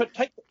 But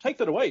take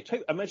that away.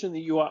 Imagine that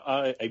you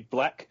are a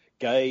black,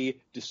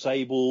 gay,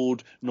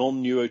 disabled,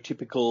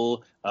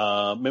 non-neurotypical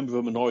member of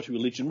a minority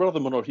religion. What other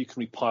minority can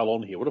we pile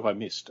on here? What have I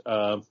missed?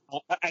 And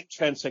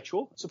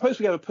transsexual. Suppose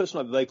we have a person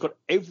like that. They've got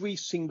every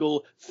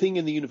single thing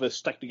in the universe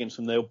stacked against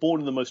them. They were born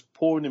in the most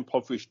poor and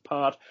impoverished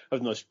part of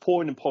the most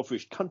poor and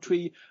impoverished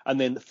country, and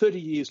then 30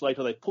 years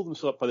later they pull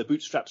themselves up by their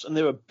bootstraps and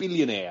they're a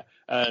billionaire,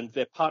 and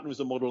their partner is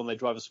a model and they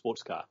drive a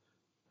sports car.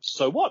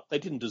 So what? They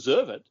didn't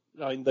deserve it.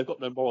 I mean, they've got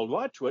no moral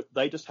right to it.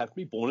 They just have to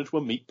be born into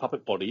a meat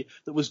puppet body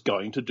that was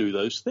going to do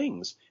those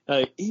things.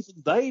 Even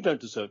they don't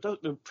deserve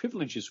it. The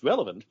privilege is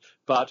relevant,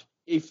 but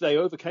if they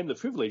overcame the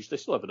privilege, they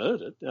still haven't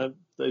earned it.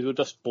 They were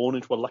just born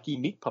into a lucky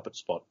meat puppet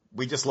spot.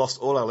 We just lost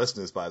all our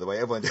listeners, by the way.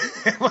 Everyone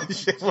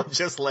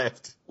just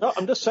left. No,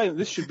 I'm just saying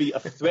this should be a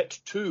threat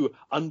to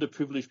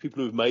underprivileged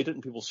people who've made it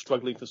and people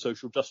struggling for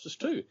social justice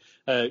too.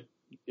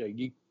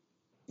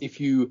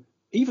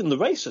 Even the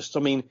racists, I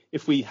mean,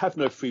 if we have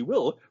no free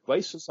will,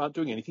 racists aren't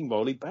doing anything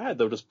morally bad.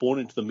 They were just born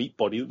into the meat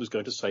body that was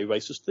going to say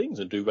racist things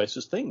and do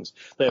racist things.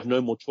 They have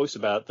no more choice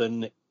about it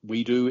than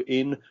we do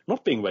in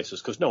not being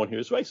racist, because no one here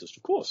is racist,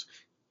 of course.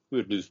 We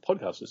would lose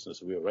podcast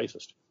listeners if we were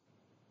racist.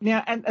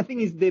 Now, and the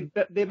thing is,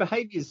 their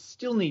behaviours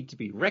still need to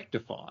be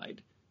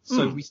rectified,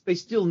 so they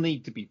still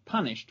need to be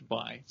punished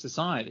by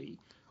society,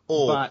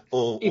 or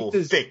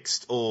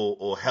fixed,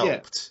 or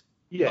helped.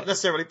 Yeah. Not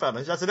necessarily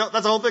punished. That's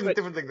a whole thing,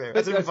 different thing there.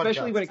 But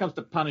especially when it comes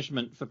to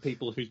punishment for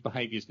people whose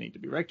behaviours need to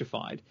be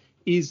rectified,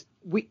 is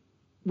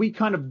we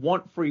kind of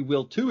want free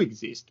will to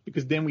exist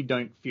because then we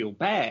don't feel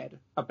bad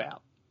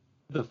about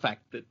the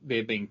fact that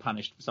they're being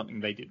punished for something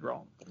they did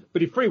wrong.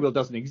 But if free will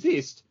doesn't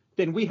exist,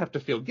 then we have to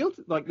feel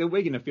guilty. Like, we're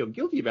going to feel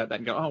guilty about that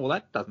and go, oh, well,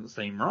 that doesn't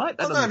seem right.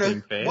 That doesn't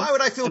seem fair. Why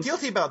would I feel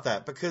guilty about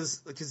that?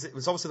 Because it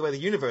was obviously the way the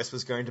universe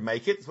was going to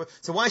make it.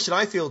 So why should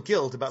I feel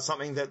guilt about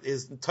something that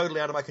is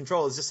totally out of my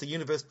control? It's just the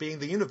universe being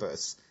the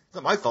universe. It's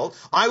not my fault.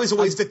 I was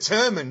always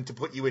determined to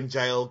put you in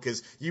jail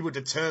because you were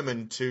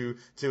determined to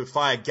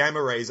fire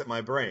gamma rays at my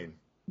brain.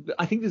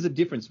 I think there's a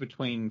difference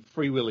between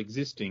free will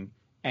existing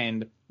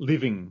and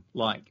living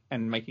like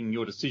and making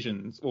your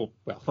decisions or,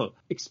 well,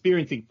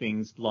 experiencing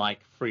things like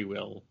free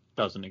will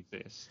doesn't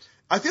exist.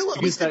 I feel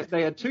like because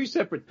they are two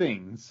separate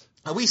things.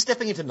 Are we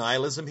stepping into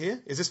nihilism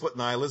here? Is this what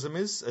nihilism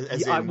is?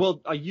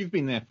 You've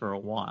been there for a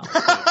while.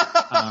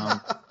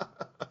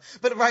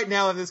 But right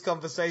now in this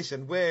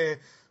conversation, where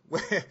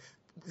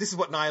this is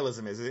what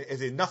nihilism is.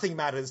 Is it nothing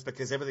matters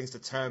because everything's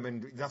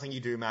determined. Nothing you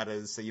do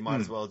matters, so you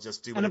might as well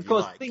just do whatever you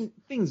like. And of course,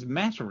 things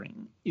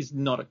mattering is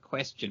not a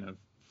question of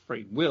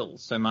free will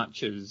so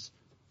much as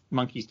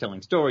monkeys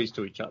telling stories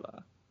to each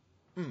other.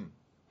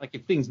 Like,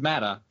 if things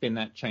matter, then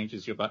that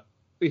changes your... But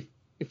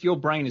if your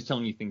brain is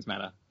telling you things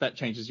matter, that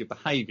changes your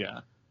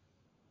behaviour.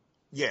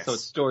 Yes. So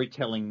it's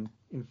storytelling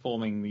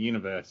informing the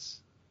universe.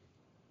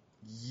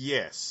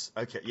 Yes.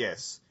 Okay.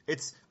 Yes.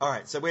 It's all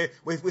right. So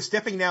we're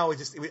stepping now. I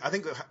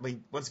think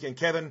once again,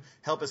 Kevin,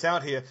 help us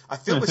out here. I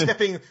feel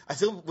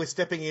we're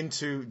stepping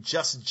into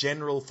just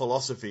general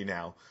philosophy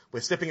now.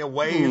 We're stepping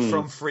away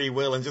from free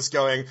will and just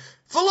going,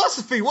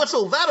 philosophy. What's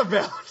all that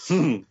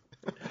about?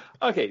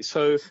 Okay.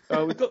 So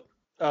we've got.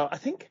 I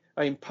think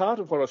part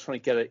of what I was trying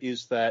to get at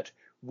is that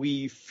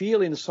we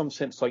feel in some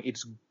sense like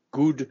it's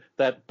good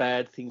that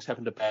bad things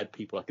happen to bad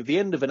people. Like at the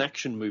end of an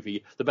action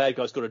movie, the bad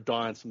guy's got to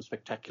die in some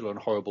spectacular and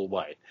horrible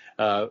way.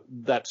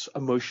 That's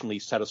emotionally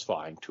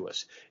satisfying to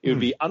us. It would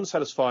be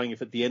unsatisfying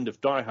if at the end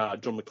of Die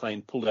Hard, John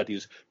McClane pulled out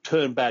his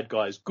turn bad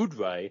guy's good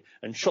ray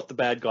and shot the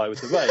bad guy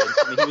with the ray and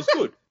suddenly he was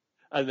good.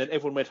 And then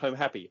everyone went home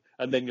happy.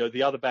 And then,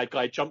 the other bad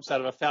guy jumps out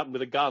of a fountain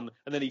with a gun,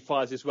 and then he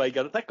fires his ray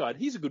gun at that guy. And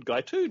he's a good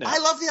guy too now. I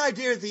love the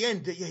idea at the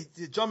end.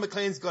 John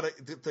McClane's got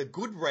the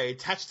good ray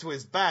attached to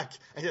his back,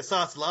 and he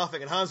starts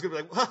laughing, and Hans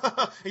Gruber's like,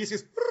 and he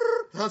just goes,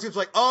 Hans Gruber's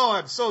like, oh,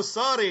 I'm so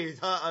sorry,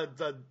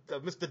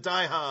 Mr.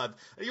 Die Hard.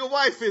 Your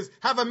wife is,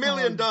 have $1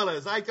 million.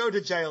 I go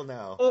to jail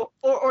now.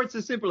 Or it's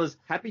as simple as,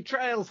 happy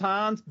trails,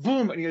 Hans.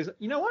 Boom. And he goes,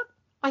 you know what?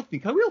 I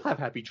think I will have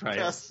happy trails.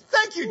 Yes.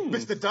 Thank you,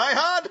 Mr. Die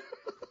Hard.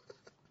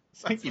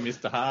 Thank you,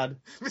 Mr. Hard.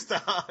 Mr.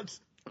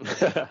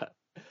 Hard.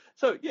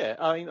 So, yeah,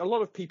 a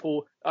lot of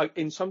people,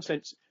 in some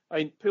sense,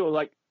 people are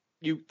like,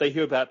 they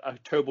hear about a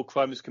terrible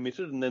crime is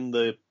committed and then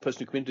the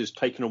person who committed it is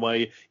taken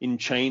away in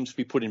chains to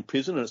be put in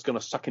prison and it's going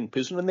to suck in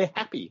prison and they're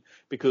happy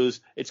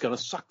because it's going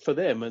to suck for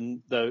them.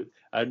 And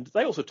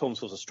they also tell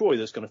themselves a story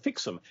that's going to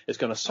fix them. It's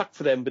going to suck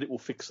for them, but it will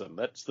fix them.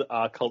 That's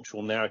our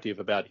cultural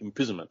narrative about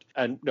imprisonment.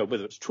 And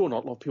whether it's true or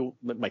not, a lot of people,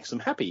 it makes them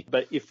happy.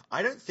 But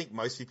I don't think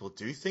most people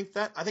do think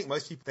that. I think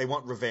most people, they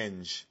want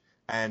revenge.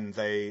 And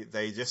they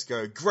just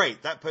go,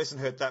 great, that person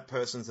hurt that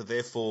person, so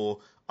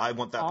therefore I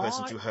want that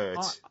person to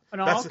hurt.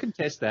 I'll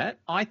contest that.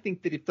 I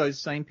think that if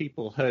those same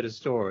people heard a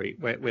story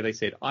where they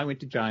said, I went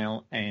to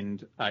jail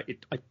and I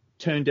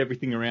turned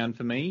everything around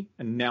for me,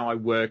 and now I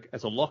work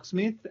as a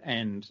locksmith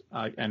and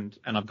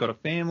I've got a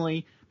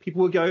family,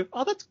 people would go,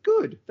 oh, that's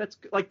good. That's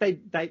good. Like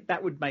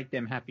that would make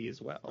them happy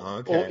as well.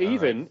 Okay, or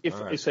even if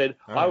they said,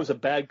 I was a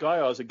bad guy,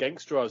 I was a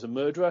gangster, I was a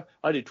murderer,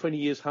 I did 20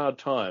 years hard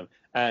time,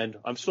 and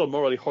I'm still a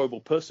morally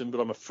horrible person,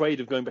 but I'm afraid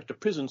of going back to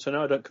prison, so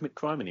now I don't commit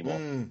crime anymore.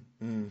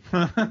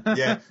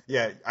 Yeah.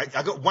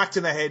 I got whacked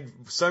in the head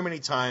so many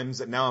times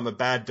that now I'm a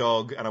bad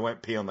dog and I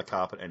won't pee on the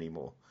carpet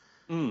anymore.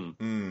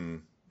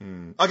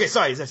 Okay,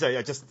 sorry.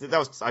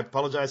 I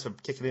apologize for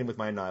kicking in with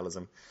my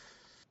nihilism.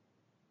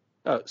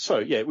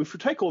 If we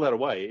take all that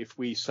away, if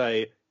we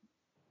say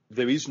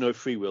there is no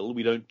free will,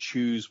 we don't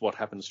choose what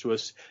happens to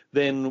us,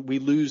 then we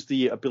lose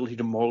the ability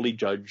to morally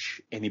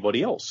judge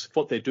anybody else.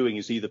 What they're doing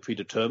is either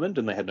predetermined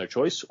and they had no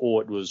choice,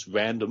 or it was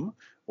random,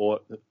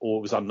 or it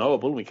was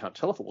unknowable and we can't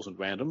tell if it wasn't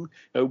random.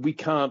 We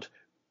can't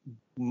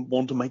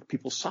want to make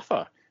people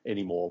suffer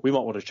anymore. We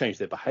might want to change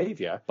their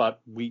behavior, but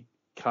we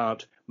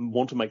can't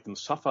want to make them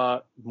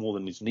suffer more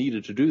than is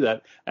needed to do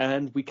that,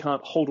 and we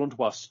can't hold on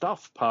to our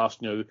stuff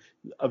past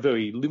a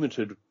very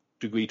limited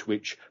degree to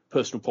which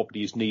personal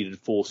property is needed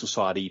for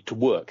society to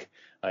work.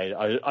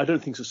 I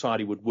don't think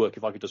society would work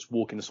if I could just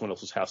walk into someone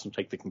else's house and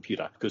take the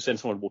computer, because then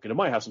someone would walk into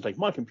my house and take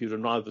my computer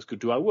and neither of us could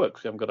do our work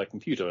because we haven't got a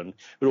computer, and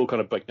it all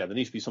kind of break down. There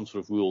needs to be some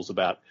sort of rules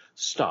about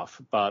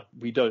stuff, but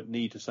we don't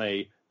need to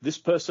say this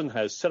person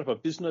has set up a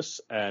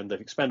business and they've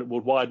expanded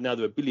worldwide, now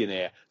they're a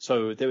billionaire,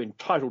 so they're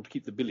entitled to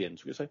keep the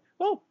billions. We say,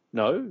 well,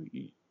 no,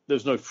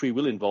 there's no free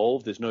will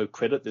involved, there's no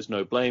credit, there's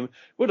no blame.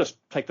 We'll just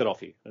take that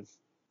off you.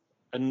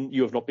 And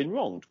you have not been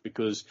wronged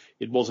because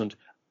it wasn't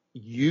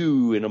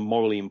you in a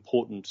morally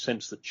important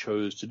sense that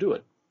chose to do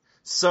it.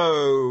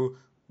 So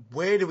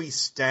where do we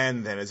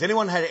stand then? Has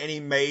anyone had any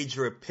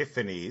major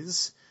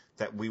epiphanies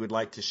that we would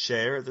like to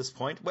share at this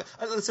point? Well,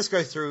 let's just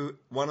go through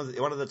one at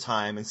a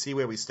time and see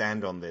where we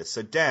stand on this.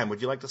 So, Dan,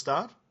 would you like to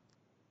start?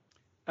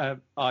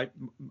 I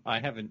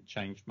haven't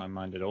changed my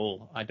mind at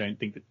all. I don't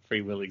think that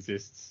free will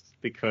exists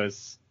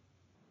because,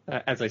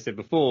 as I said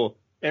before,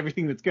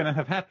 everything that's going to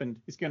have happened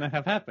is going to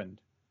have happened.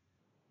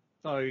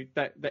 So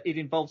that it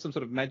involves some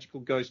sort of magical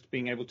ghost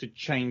being able to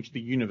change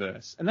the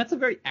universe. And that's a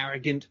very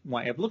arrogant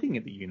way of looking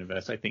at the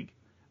universe, I think,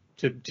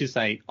 to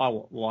say,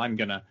 oh, well, I'm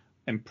going to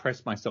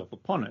impress myself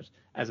upon it,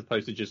 as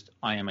opposed to just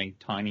I am a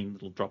tiny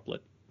little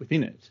droplet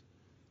within it.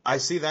 I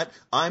see that.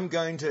 I'm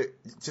going to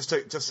just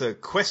to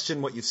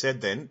question what you've said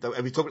then.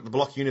 We talked about the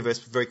block universe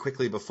very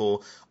quickly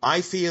before.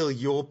 I feel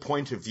your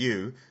point of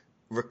view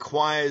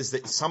requires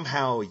that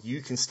somehow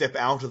you can step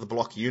out of the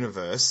block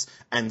universe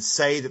and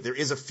say that there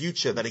is a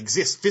future that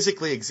exists,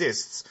 physically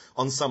exists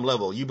on some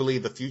level. You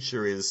believe the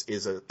future is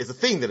a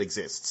thing that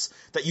exists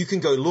that you can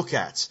go look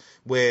at,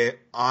 where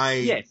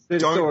I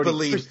don't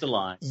believe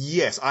crystallized.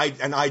 Yes,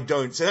 I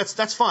don't. So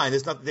that's fine.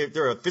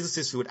 There are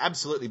physicists who would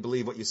absolutely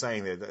believe what you're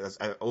saying there, that's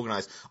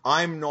organized.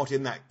 I'm not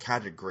in that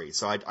category,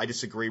 so I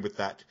disagree with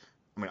that.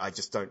 I mean, I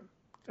just don't.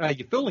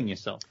 You're fooling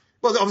yourself.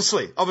 Well,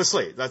 obviously,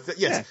 yes,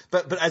 yeah.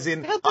 but as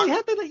in, how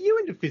they let you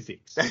into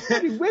physics? I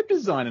do web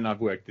design and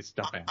I've worked this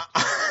stuff out.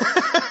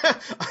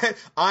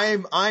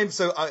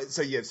 So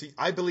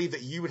I believe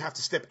that you would have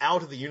to step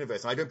out of the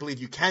universe. I don't believe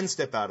you can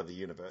step out of the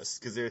universe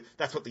because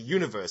that's what the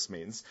universe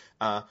means.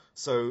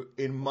 So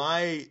in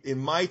my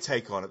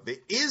take on it, there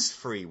is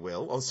free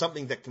will on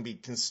something that can be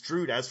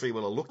construed as free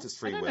will or looked as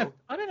free will.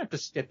 I don't have to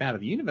step out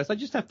of the universe. I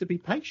just have to be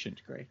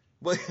patient, Greg.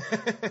 Well,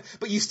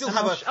 but you still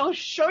I'll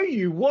show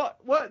you what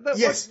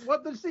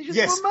the decisions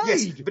were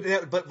made.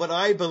 Yes. But what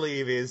I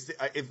believe is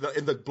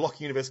in the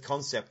block universe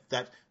concept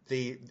that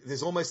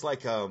there's almost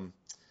like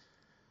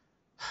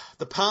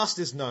the past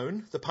is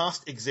known, the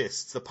past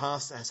exists, the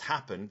past has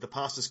happened, the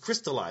past is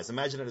crystallized.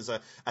 Imagine it as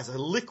a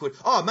liquid.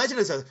 Oh, imagine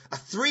it as a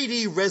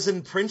 3D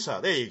resin printer.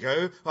 There you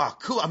go. Oh,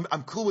 cool.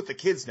 I'm cool with the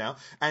kids now.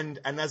 And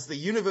as the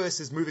universe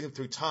is moving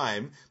through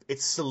time,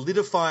 it's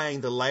solidifying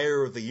the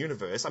layer of the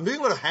universe. I'm doing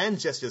a lot of hand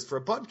gestures for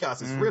a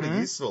podcast. It's really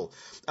useful.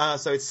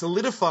 So it's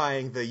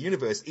solidifying the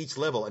universe, each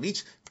level, and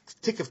each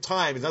tick of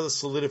time is another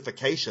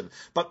solidification.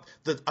 But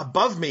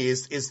above me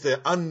is the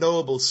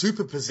unknowable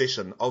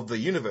superposition of the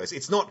universe.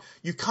 It's not,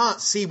 you can't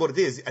see what it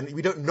is, and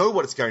we don't know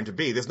what it's going to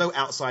be. There's no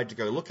outside to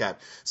go look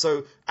at.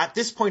 So at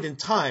this point in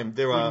time,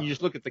 you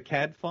just look at the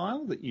CAD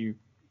file that you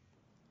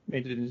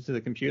entered into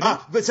the computer.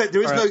 But so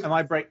there is no.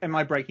 Am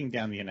I breaking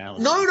down the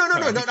analogy? No.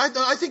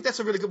 I think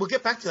that's a really good. We'll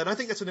get back to that. I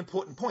think that's an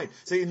important point.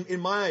 So in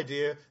my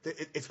idea,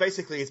 it's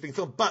basically being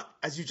filmed. But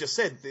as you just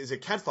said, there's a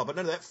CAD file. But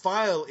no, that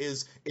file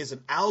is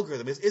an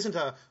algorithm. It isn't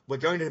we're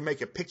going to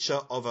make a picture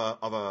of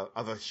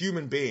a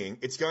human being.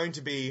 It's going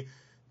to be.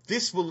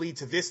 This will lead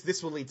to this,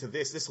 this will lead to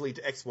this will lead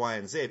to X, Y,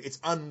 and Z. It's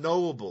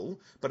unknowable,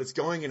 but it's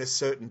going in a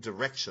certain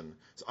direction.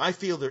 So I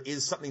feel there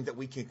is something that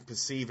we can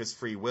perceive as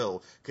free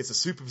will, because the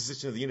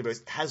superposition of the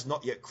universe has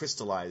not yet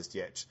crystallized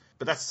yet.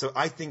 So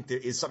I think there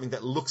is something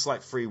that looks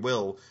like free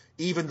will,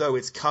 even though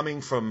it's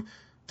coming from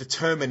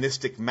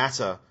deterministic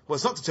matter. Well,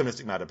 it's not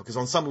deterministic matter, because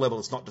on some level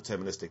it's not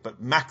deterministic,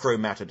 but macro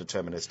matter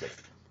deterministic.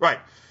 Right.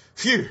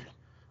 Phew.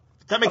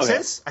 That makes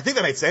sense? I think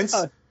that makes sense.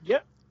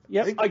 Yep.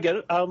 Yeah, I get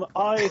it.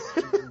 I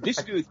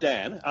disagree with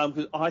Dan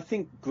because I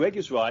think Greg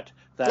is right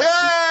that.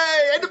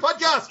 Yay! End of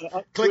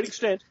podcast. To an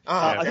extent,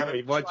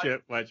 watch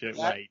it.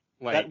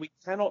 Wait. That we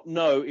cannot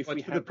know if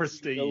we have the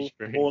prestige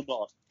free will or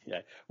not.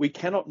 Yeah, we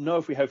cannot know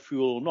if we have free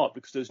will or not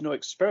because there's no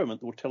experiment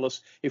that will tell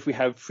us if we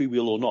have free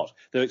will or not.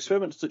 There are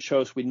experiments that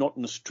show us we're not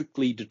in a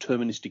strictly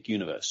deterministic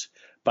universe,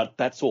 but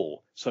that's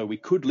all. So we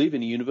could live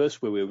in a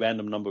universe where we're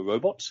random number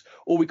robots,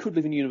 or we could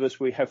live in a universe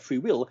where we have free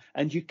will,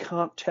 and you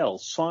can't tell.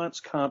 Science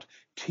can't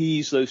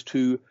tease those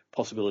two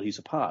possibilities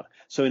apart.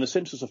 So in a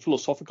sense, it's a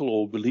philosophical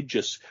or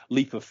religious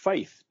leap of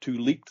faith to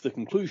leap to the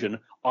conclusion,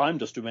 I'm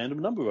just a random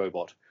number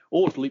robot,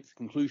 or to leap to the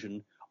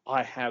conclusion,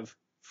 I have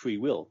free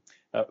will.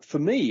 For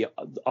me,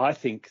 I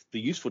think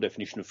the useful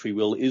definition of free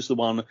will is the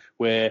one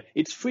where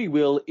it's free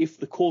will if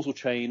the causal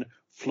chain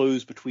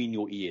flows between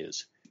your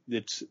ears.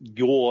 It's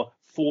your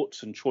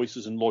thoughts and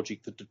choices and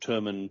logic that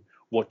determine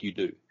what you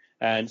do.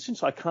 And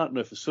since I can't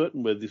know for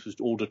certain whether this was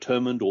all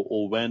determined or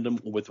all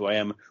random or whether I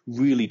am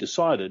really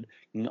decided,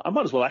 I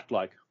might as well act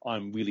like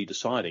I'm really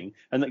deciding.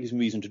 And that gives me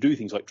reason to do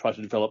things like try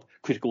to develop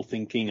critical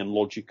thinking and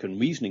logic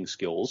and reasoning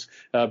skills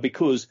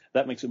because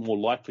that makes it more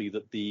likely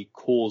that the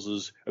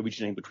causes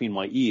originating between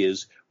my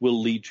ears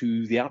will lead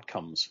to the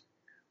outcomes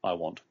I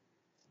want.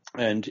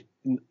 And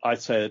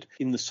I'd say that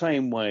in the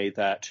same way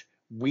that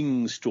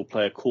wings still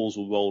play a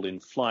causal role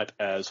in flight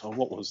as,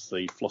 what was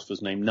the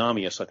philosopher's name?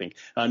 Namius, I think.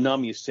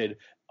 Namius said,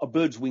 a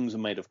bird's wings are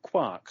made of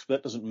quarks, but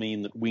that doesn't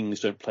mean that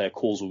wings don't play a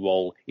causal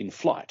role in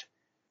flight.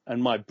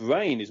 and my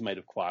brain is made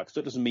of quarks.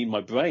 That doesn't mean my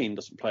brain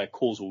doesn't play a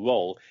causal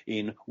role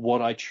in what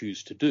I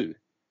choose to do.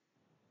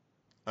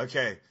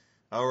 Okay.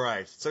 All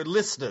right. So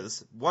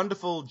listeners,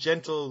 wonderful,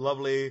 gentle,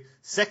 lovely,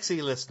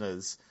 sexy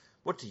listeners,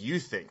 what do you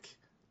think?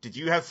 Did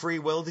you have free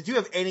will? Did you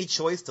have any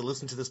choice to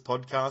listen to this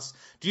podcast?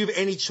 Do you have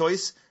any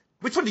choice?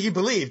 Which one do you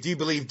believe? Do you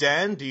believe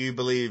Dan? Do you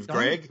believe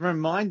Greg? Don't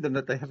remind them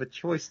that they have a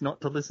choice not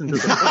to listen to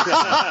them.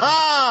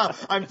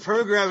 I'm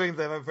programming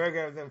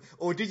them.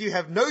 Or did you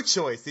have no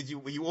choice?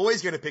 Were you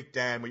always going to pick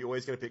Dan? Were you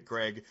always going to pick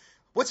Greg?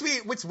 What's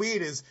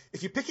weird is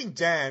if you're picking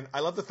Dan,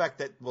 I love the fact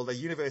that, well, the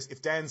universe,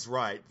 if Dan's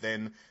right,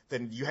 then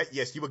you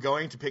were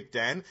going to pick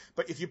Dan.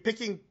 But if you're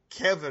picking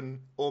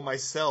Kevin or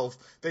myself,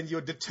 then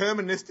you're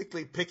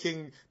deterministically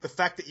picking the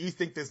fact that you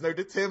think there's no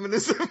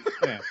determinism.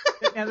 Yeah.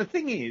 Now, the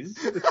thing is,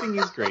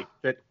 Greg,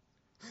 that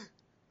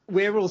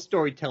we're all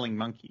storytelling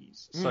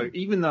monkeys. So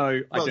even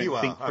though I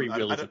don't think free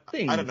will is a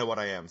thing. I don't know what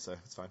I am, so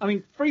it's fine. I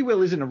mean, free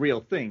will isn't a real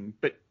thing,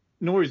 but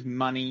nor is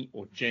money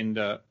or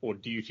gender or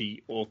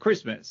duty or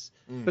Christmas.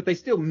 But they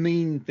still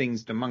mean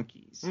things to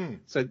monkeys.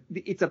 So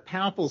it's a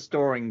powerful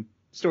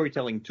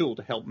storytelling tool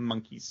to help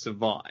monkeys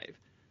survive.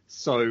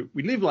 So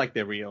we live like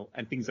they're real,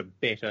 and things are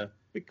better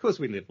because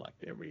we live like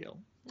they're real.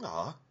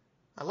 Aw,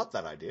 I love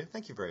that idea.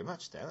 Thank you very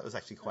much, Dan. That was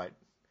actually quite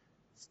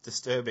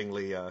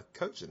disturbingly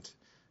cogent.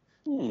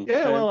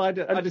 Yeah, well, I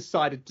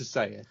decided to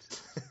say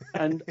it.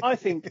 And I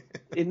think,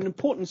 in an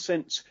important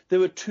sense,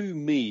 there are two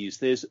me's.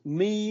 There's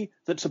me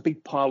that's a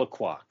big pile of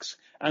quarks,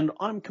 and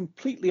I'm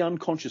completely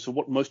unconscious of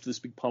what most of this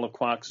big pile of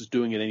quarks is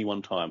doing at any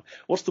one time.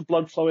 What's the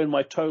blood flow in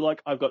my toe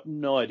like? I've got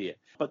no idea.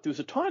 But there's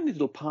a tiny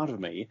little part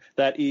of me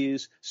that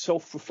is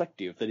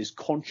self-reflective, that is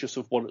conscious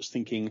of what it's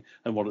thinking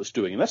and what it's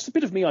doing. And that's the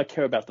bit of me I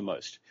care about the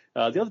most.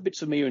 The other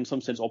bits of me are in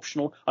some sense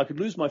optional. I could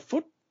lose my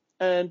foot,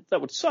 and that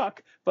would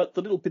suck, but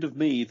the little bit of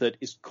me that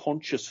is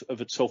conscious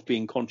of itself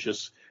being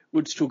conscious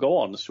would still go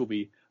on and still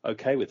be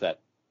okay with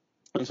that.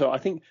 And so I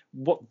think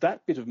what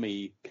that bit of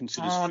me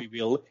considers free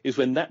will is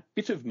when that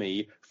bit of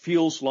me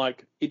feels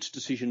like its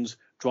decisions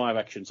drive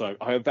action. So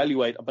I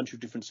evaluate a bunch of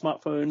different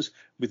smartphones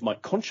with my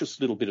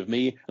conscious little bit of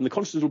me, and the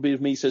conscious little bit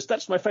of me says,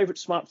 that's my favorite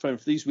smartphone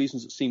for these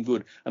reasons that seem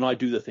good, and I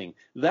do the thing.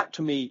 That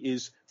to me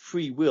is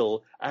free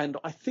will, and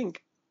I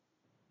think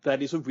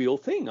that is a real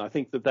thing. I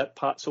think that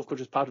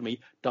self-conscious part of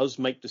me does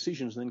make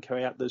decisions and then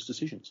carry out those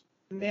decisions.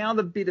 Now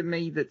the bit of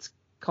me that's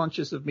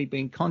conscious of me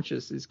being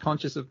conscious is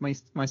conscious of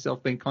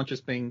myself being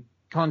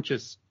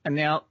conscious. And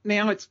now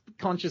it's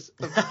conscious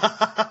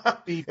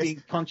of me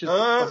being conscious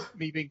of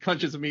me being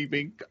conscious of me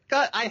being...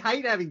 God, I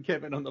hate having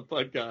Kevin on the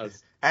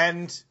podcast.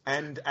 And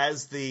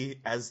as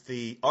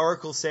the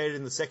Oracle said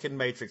in the second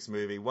Matrix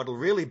movie, what'll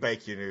really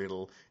bake your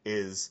noodle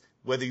is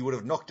whether you would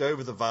have knocked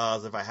over the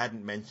vase if I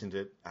hadn't mentioned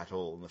it at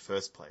all in the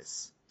first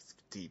place. It's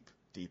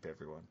deep,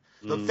 everyone.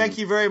 Look, thank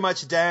you very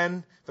much,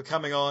 Dan, for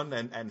coming on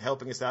and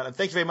helping us out. And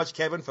thank you very much,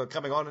 Kevin, for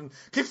coming on and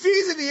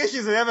confusing the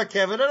issues as ever,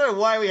 Kevin. I don't know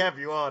why we have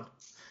you on.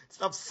 It's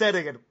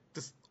upsetting and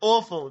just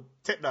awful.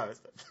 No,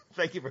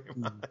 thank you very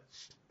much.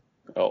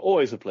 Oh,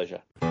 always a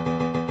pleasure.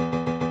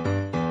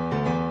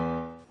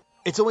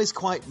 It's always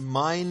quite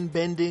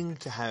mind-bending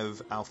to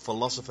have our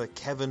philosopher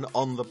Kevin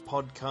on the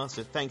podcast,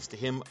 so thanks to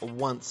him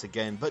once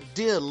again. But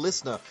dear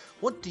listener,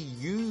 what do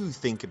you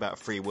think about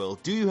free will?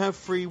 Do you have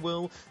free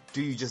will?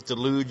 Do you just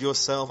delude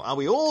yourself? Are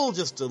we all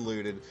just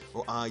deluded?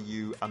 Or are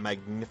you a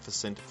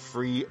magnificent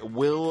free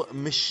will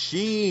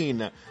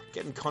machine?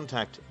 Get in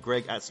contact,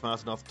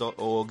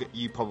 greg@smartenough.org.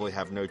 You probably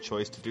have no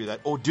choice to do that.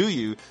 Or do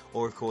you?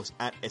 Or, of course,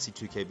 at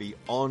SE2KB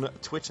on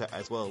Twitter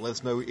as well. Let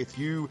us know if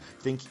you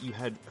think you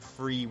had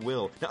free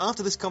will. Now,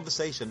 after this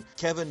conversation,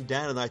 Kevin,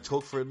 Dan, and I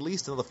talk for at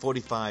least another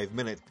 45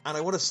 minutes. And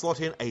I want to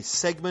slot in a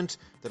segment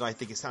that I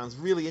think it sounds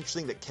really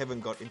interesting, that Kevin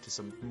got into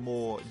some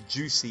more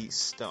juicy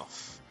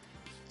stuff.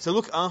 So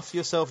look after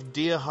yourself,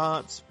 dear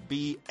hearts.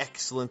 Be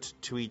excellent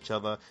to each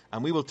other.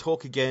 And we will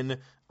talk again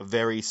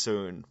very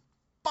soon.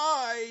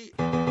 Bye!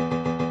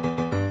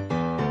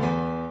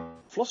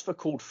 Philosopher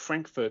called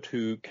Frankfurt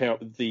who came up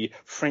with the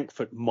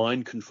Frankfurt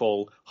mind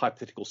control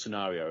hypothetical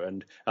scenario.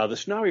 And the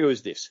scenario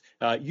is this.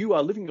 You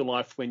are living your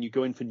life when you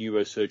go in for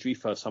neurosurgery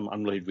for some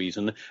unrelated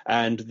reason,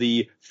 and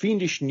the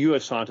fiendish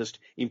neuroscientist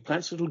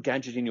implants a little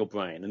gadget in your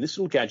brain. And this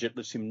little gadget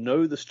lets him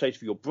know the state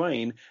of your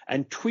brain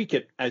and tweak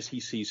it as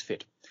he sees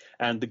fit.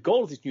 And the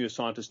goal of this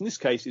neuroscientist in this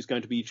case is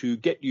going to be to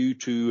get you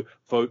to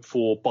vote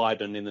for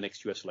Biden in the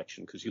next US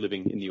election because you're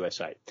living in the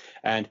USA.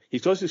 And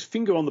he's got his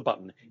finger on the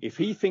button. If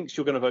he thinks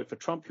you're going to vote for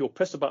Trump, he'll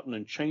press the button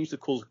and change the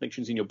causal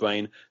connections in your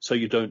brain so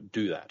you don't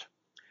do that.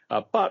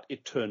 But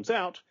it turns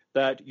out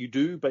that you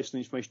do, based on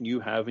the information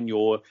you have and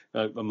your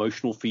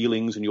emotional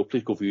feelings and your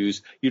political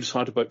views, you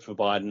decide to vote for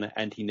Biden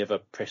and he never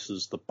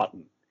presses the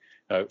button.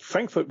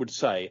 Frankfurt would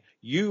say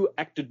you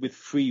acted with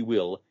free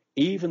will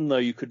even though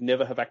you could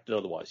never have acted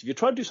otherwise. If you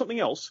tried to do something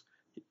else,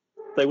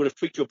 they would have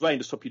tweaked your brain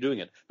to stop you doing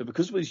it. But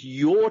because it was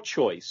your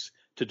choice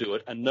to do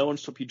it and no one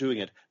stopped you doing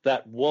it,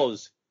 that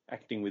was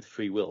acting with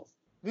free will.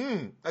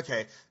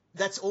 Okay.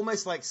 That's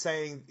almost like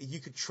saying you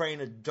could train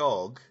a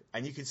dog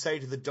and you could say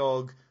to the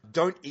dog,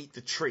 don't eat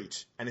the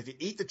treat. And if you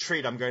eat the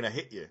treat, I'm going to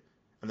hit you.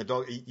 and the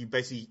dog, you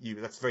basically,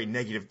 that's very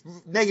negative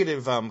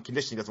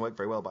conditioning doesn't work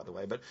very well, by the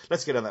way, but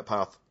let's get on that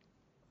path.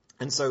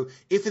 And so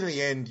if in the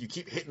end you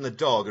keep hitting the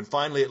dog and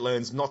finally it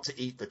learns not to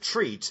eat the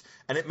treat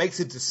and it makes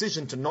a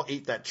decision to not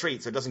eat that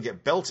treat so it doesn't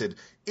get belted,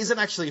 is it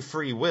actually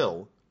free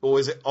will or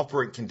is it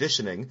operant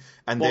conditioning?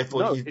 And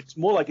therefore no, it's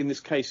more like in this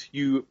case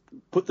you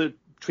put the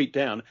treat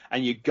down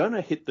and you're going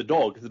to hit the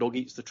dog if the dog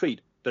eats the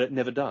treat, but it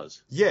never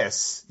does.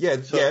 Yes. Yeah.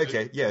 So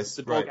okay. Yes.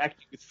 The dog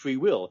acting with free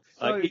will.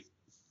 So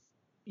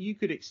you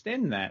could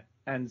extend that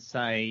and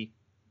say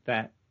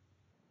that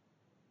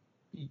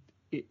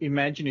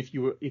imagine if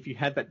you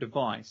had that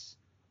device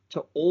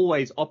to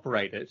always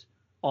operate it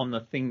on the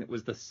thing that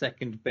was the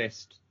second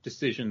best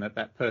decision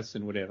that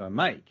person would ever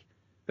make,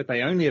 but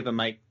they only ever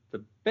make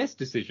the best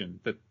decision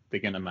that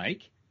they're going to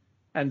make,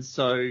 and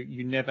so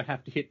you never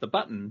have to hit the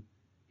button.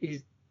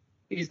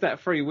 Is that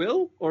free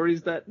will or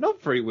is that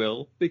not free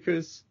will?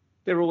 Because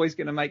they're always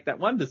going to make that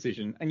one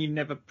decision, and you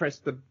never press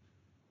the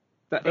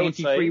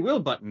anti-free will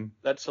button.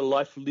 That's a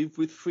life lived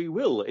with free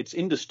will. It's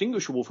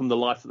indistinguishable from the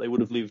life that they would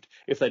have lived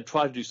if they'd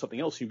tried to do something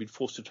else and you'd been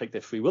forced to take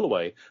their free will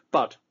away.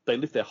 But they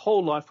lived their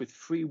whole life with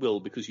free will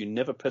because you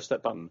never pressed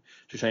that button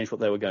to change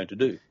what they were going to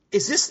do.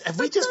 Is this, have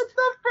we just,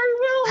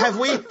 have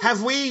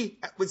we,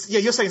 yeah,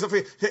 you're saying it's not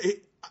free.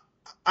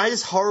 I have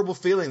this horrible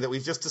feeling that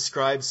we've just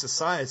described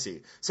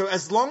society. So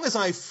as long as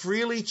I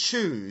freely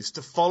choose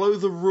to follow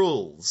the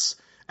rules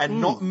and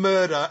not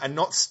murder and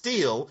not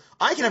steal,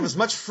 I can have as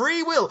much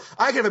free will.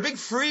 I can have a big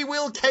free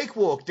will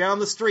cakewalk down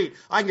the street.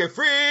 I can go,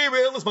 free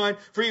will is mine.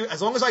 As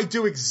long as I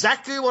do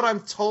exactly what I'm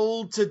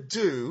told to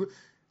do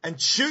and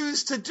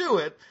choose to do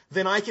it,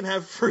 then I can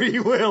have free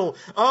will.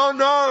 Oh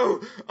no!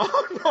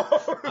 Oh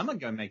no! I'm going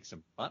to go make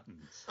some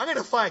buttons. I'm going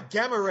to fire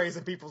gamma rays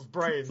in people's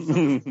brains.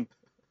 Damn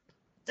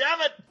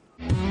it!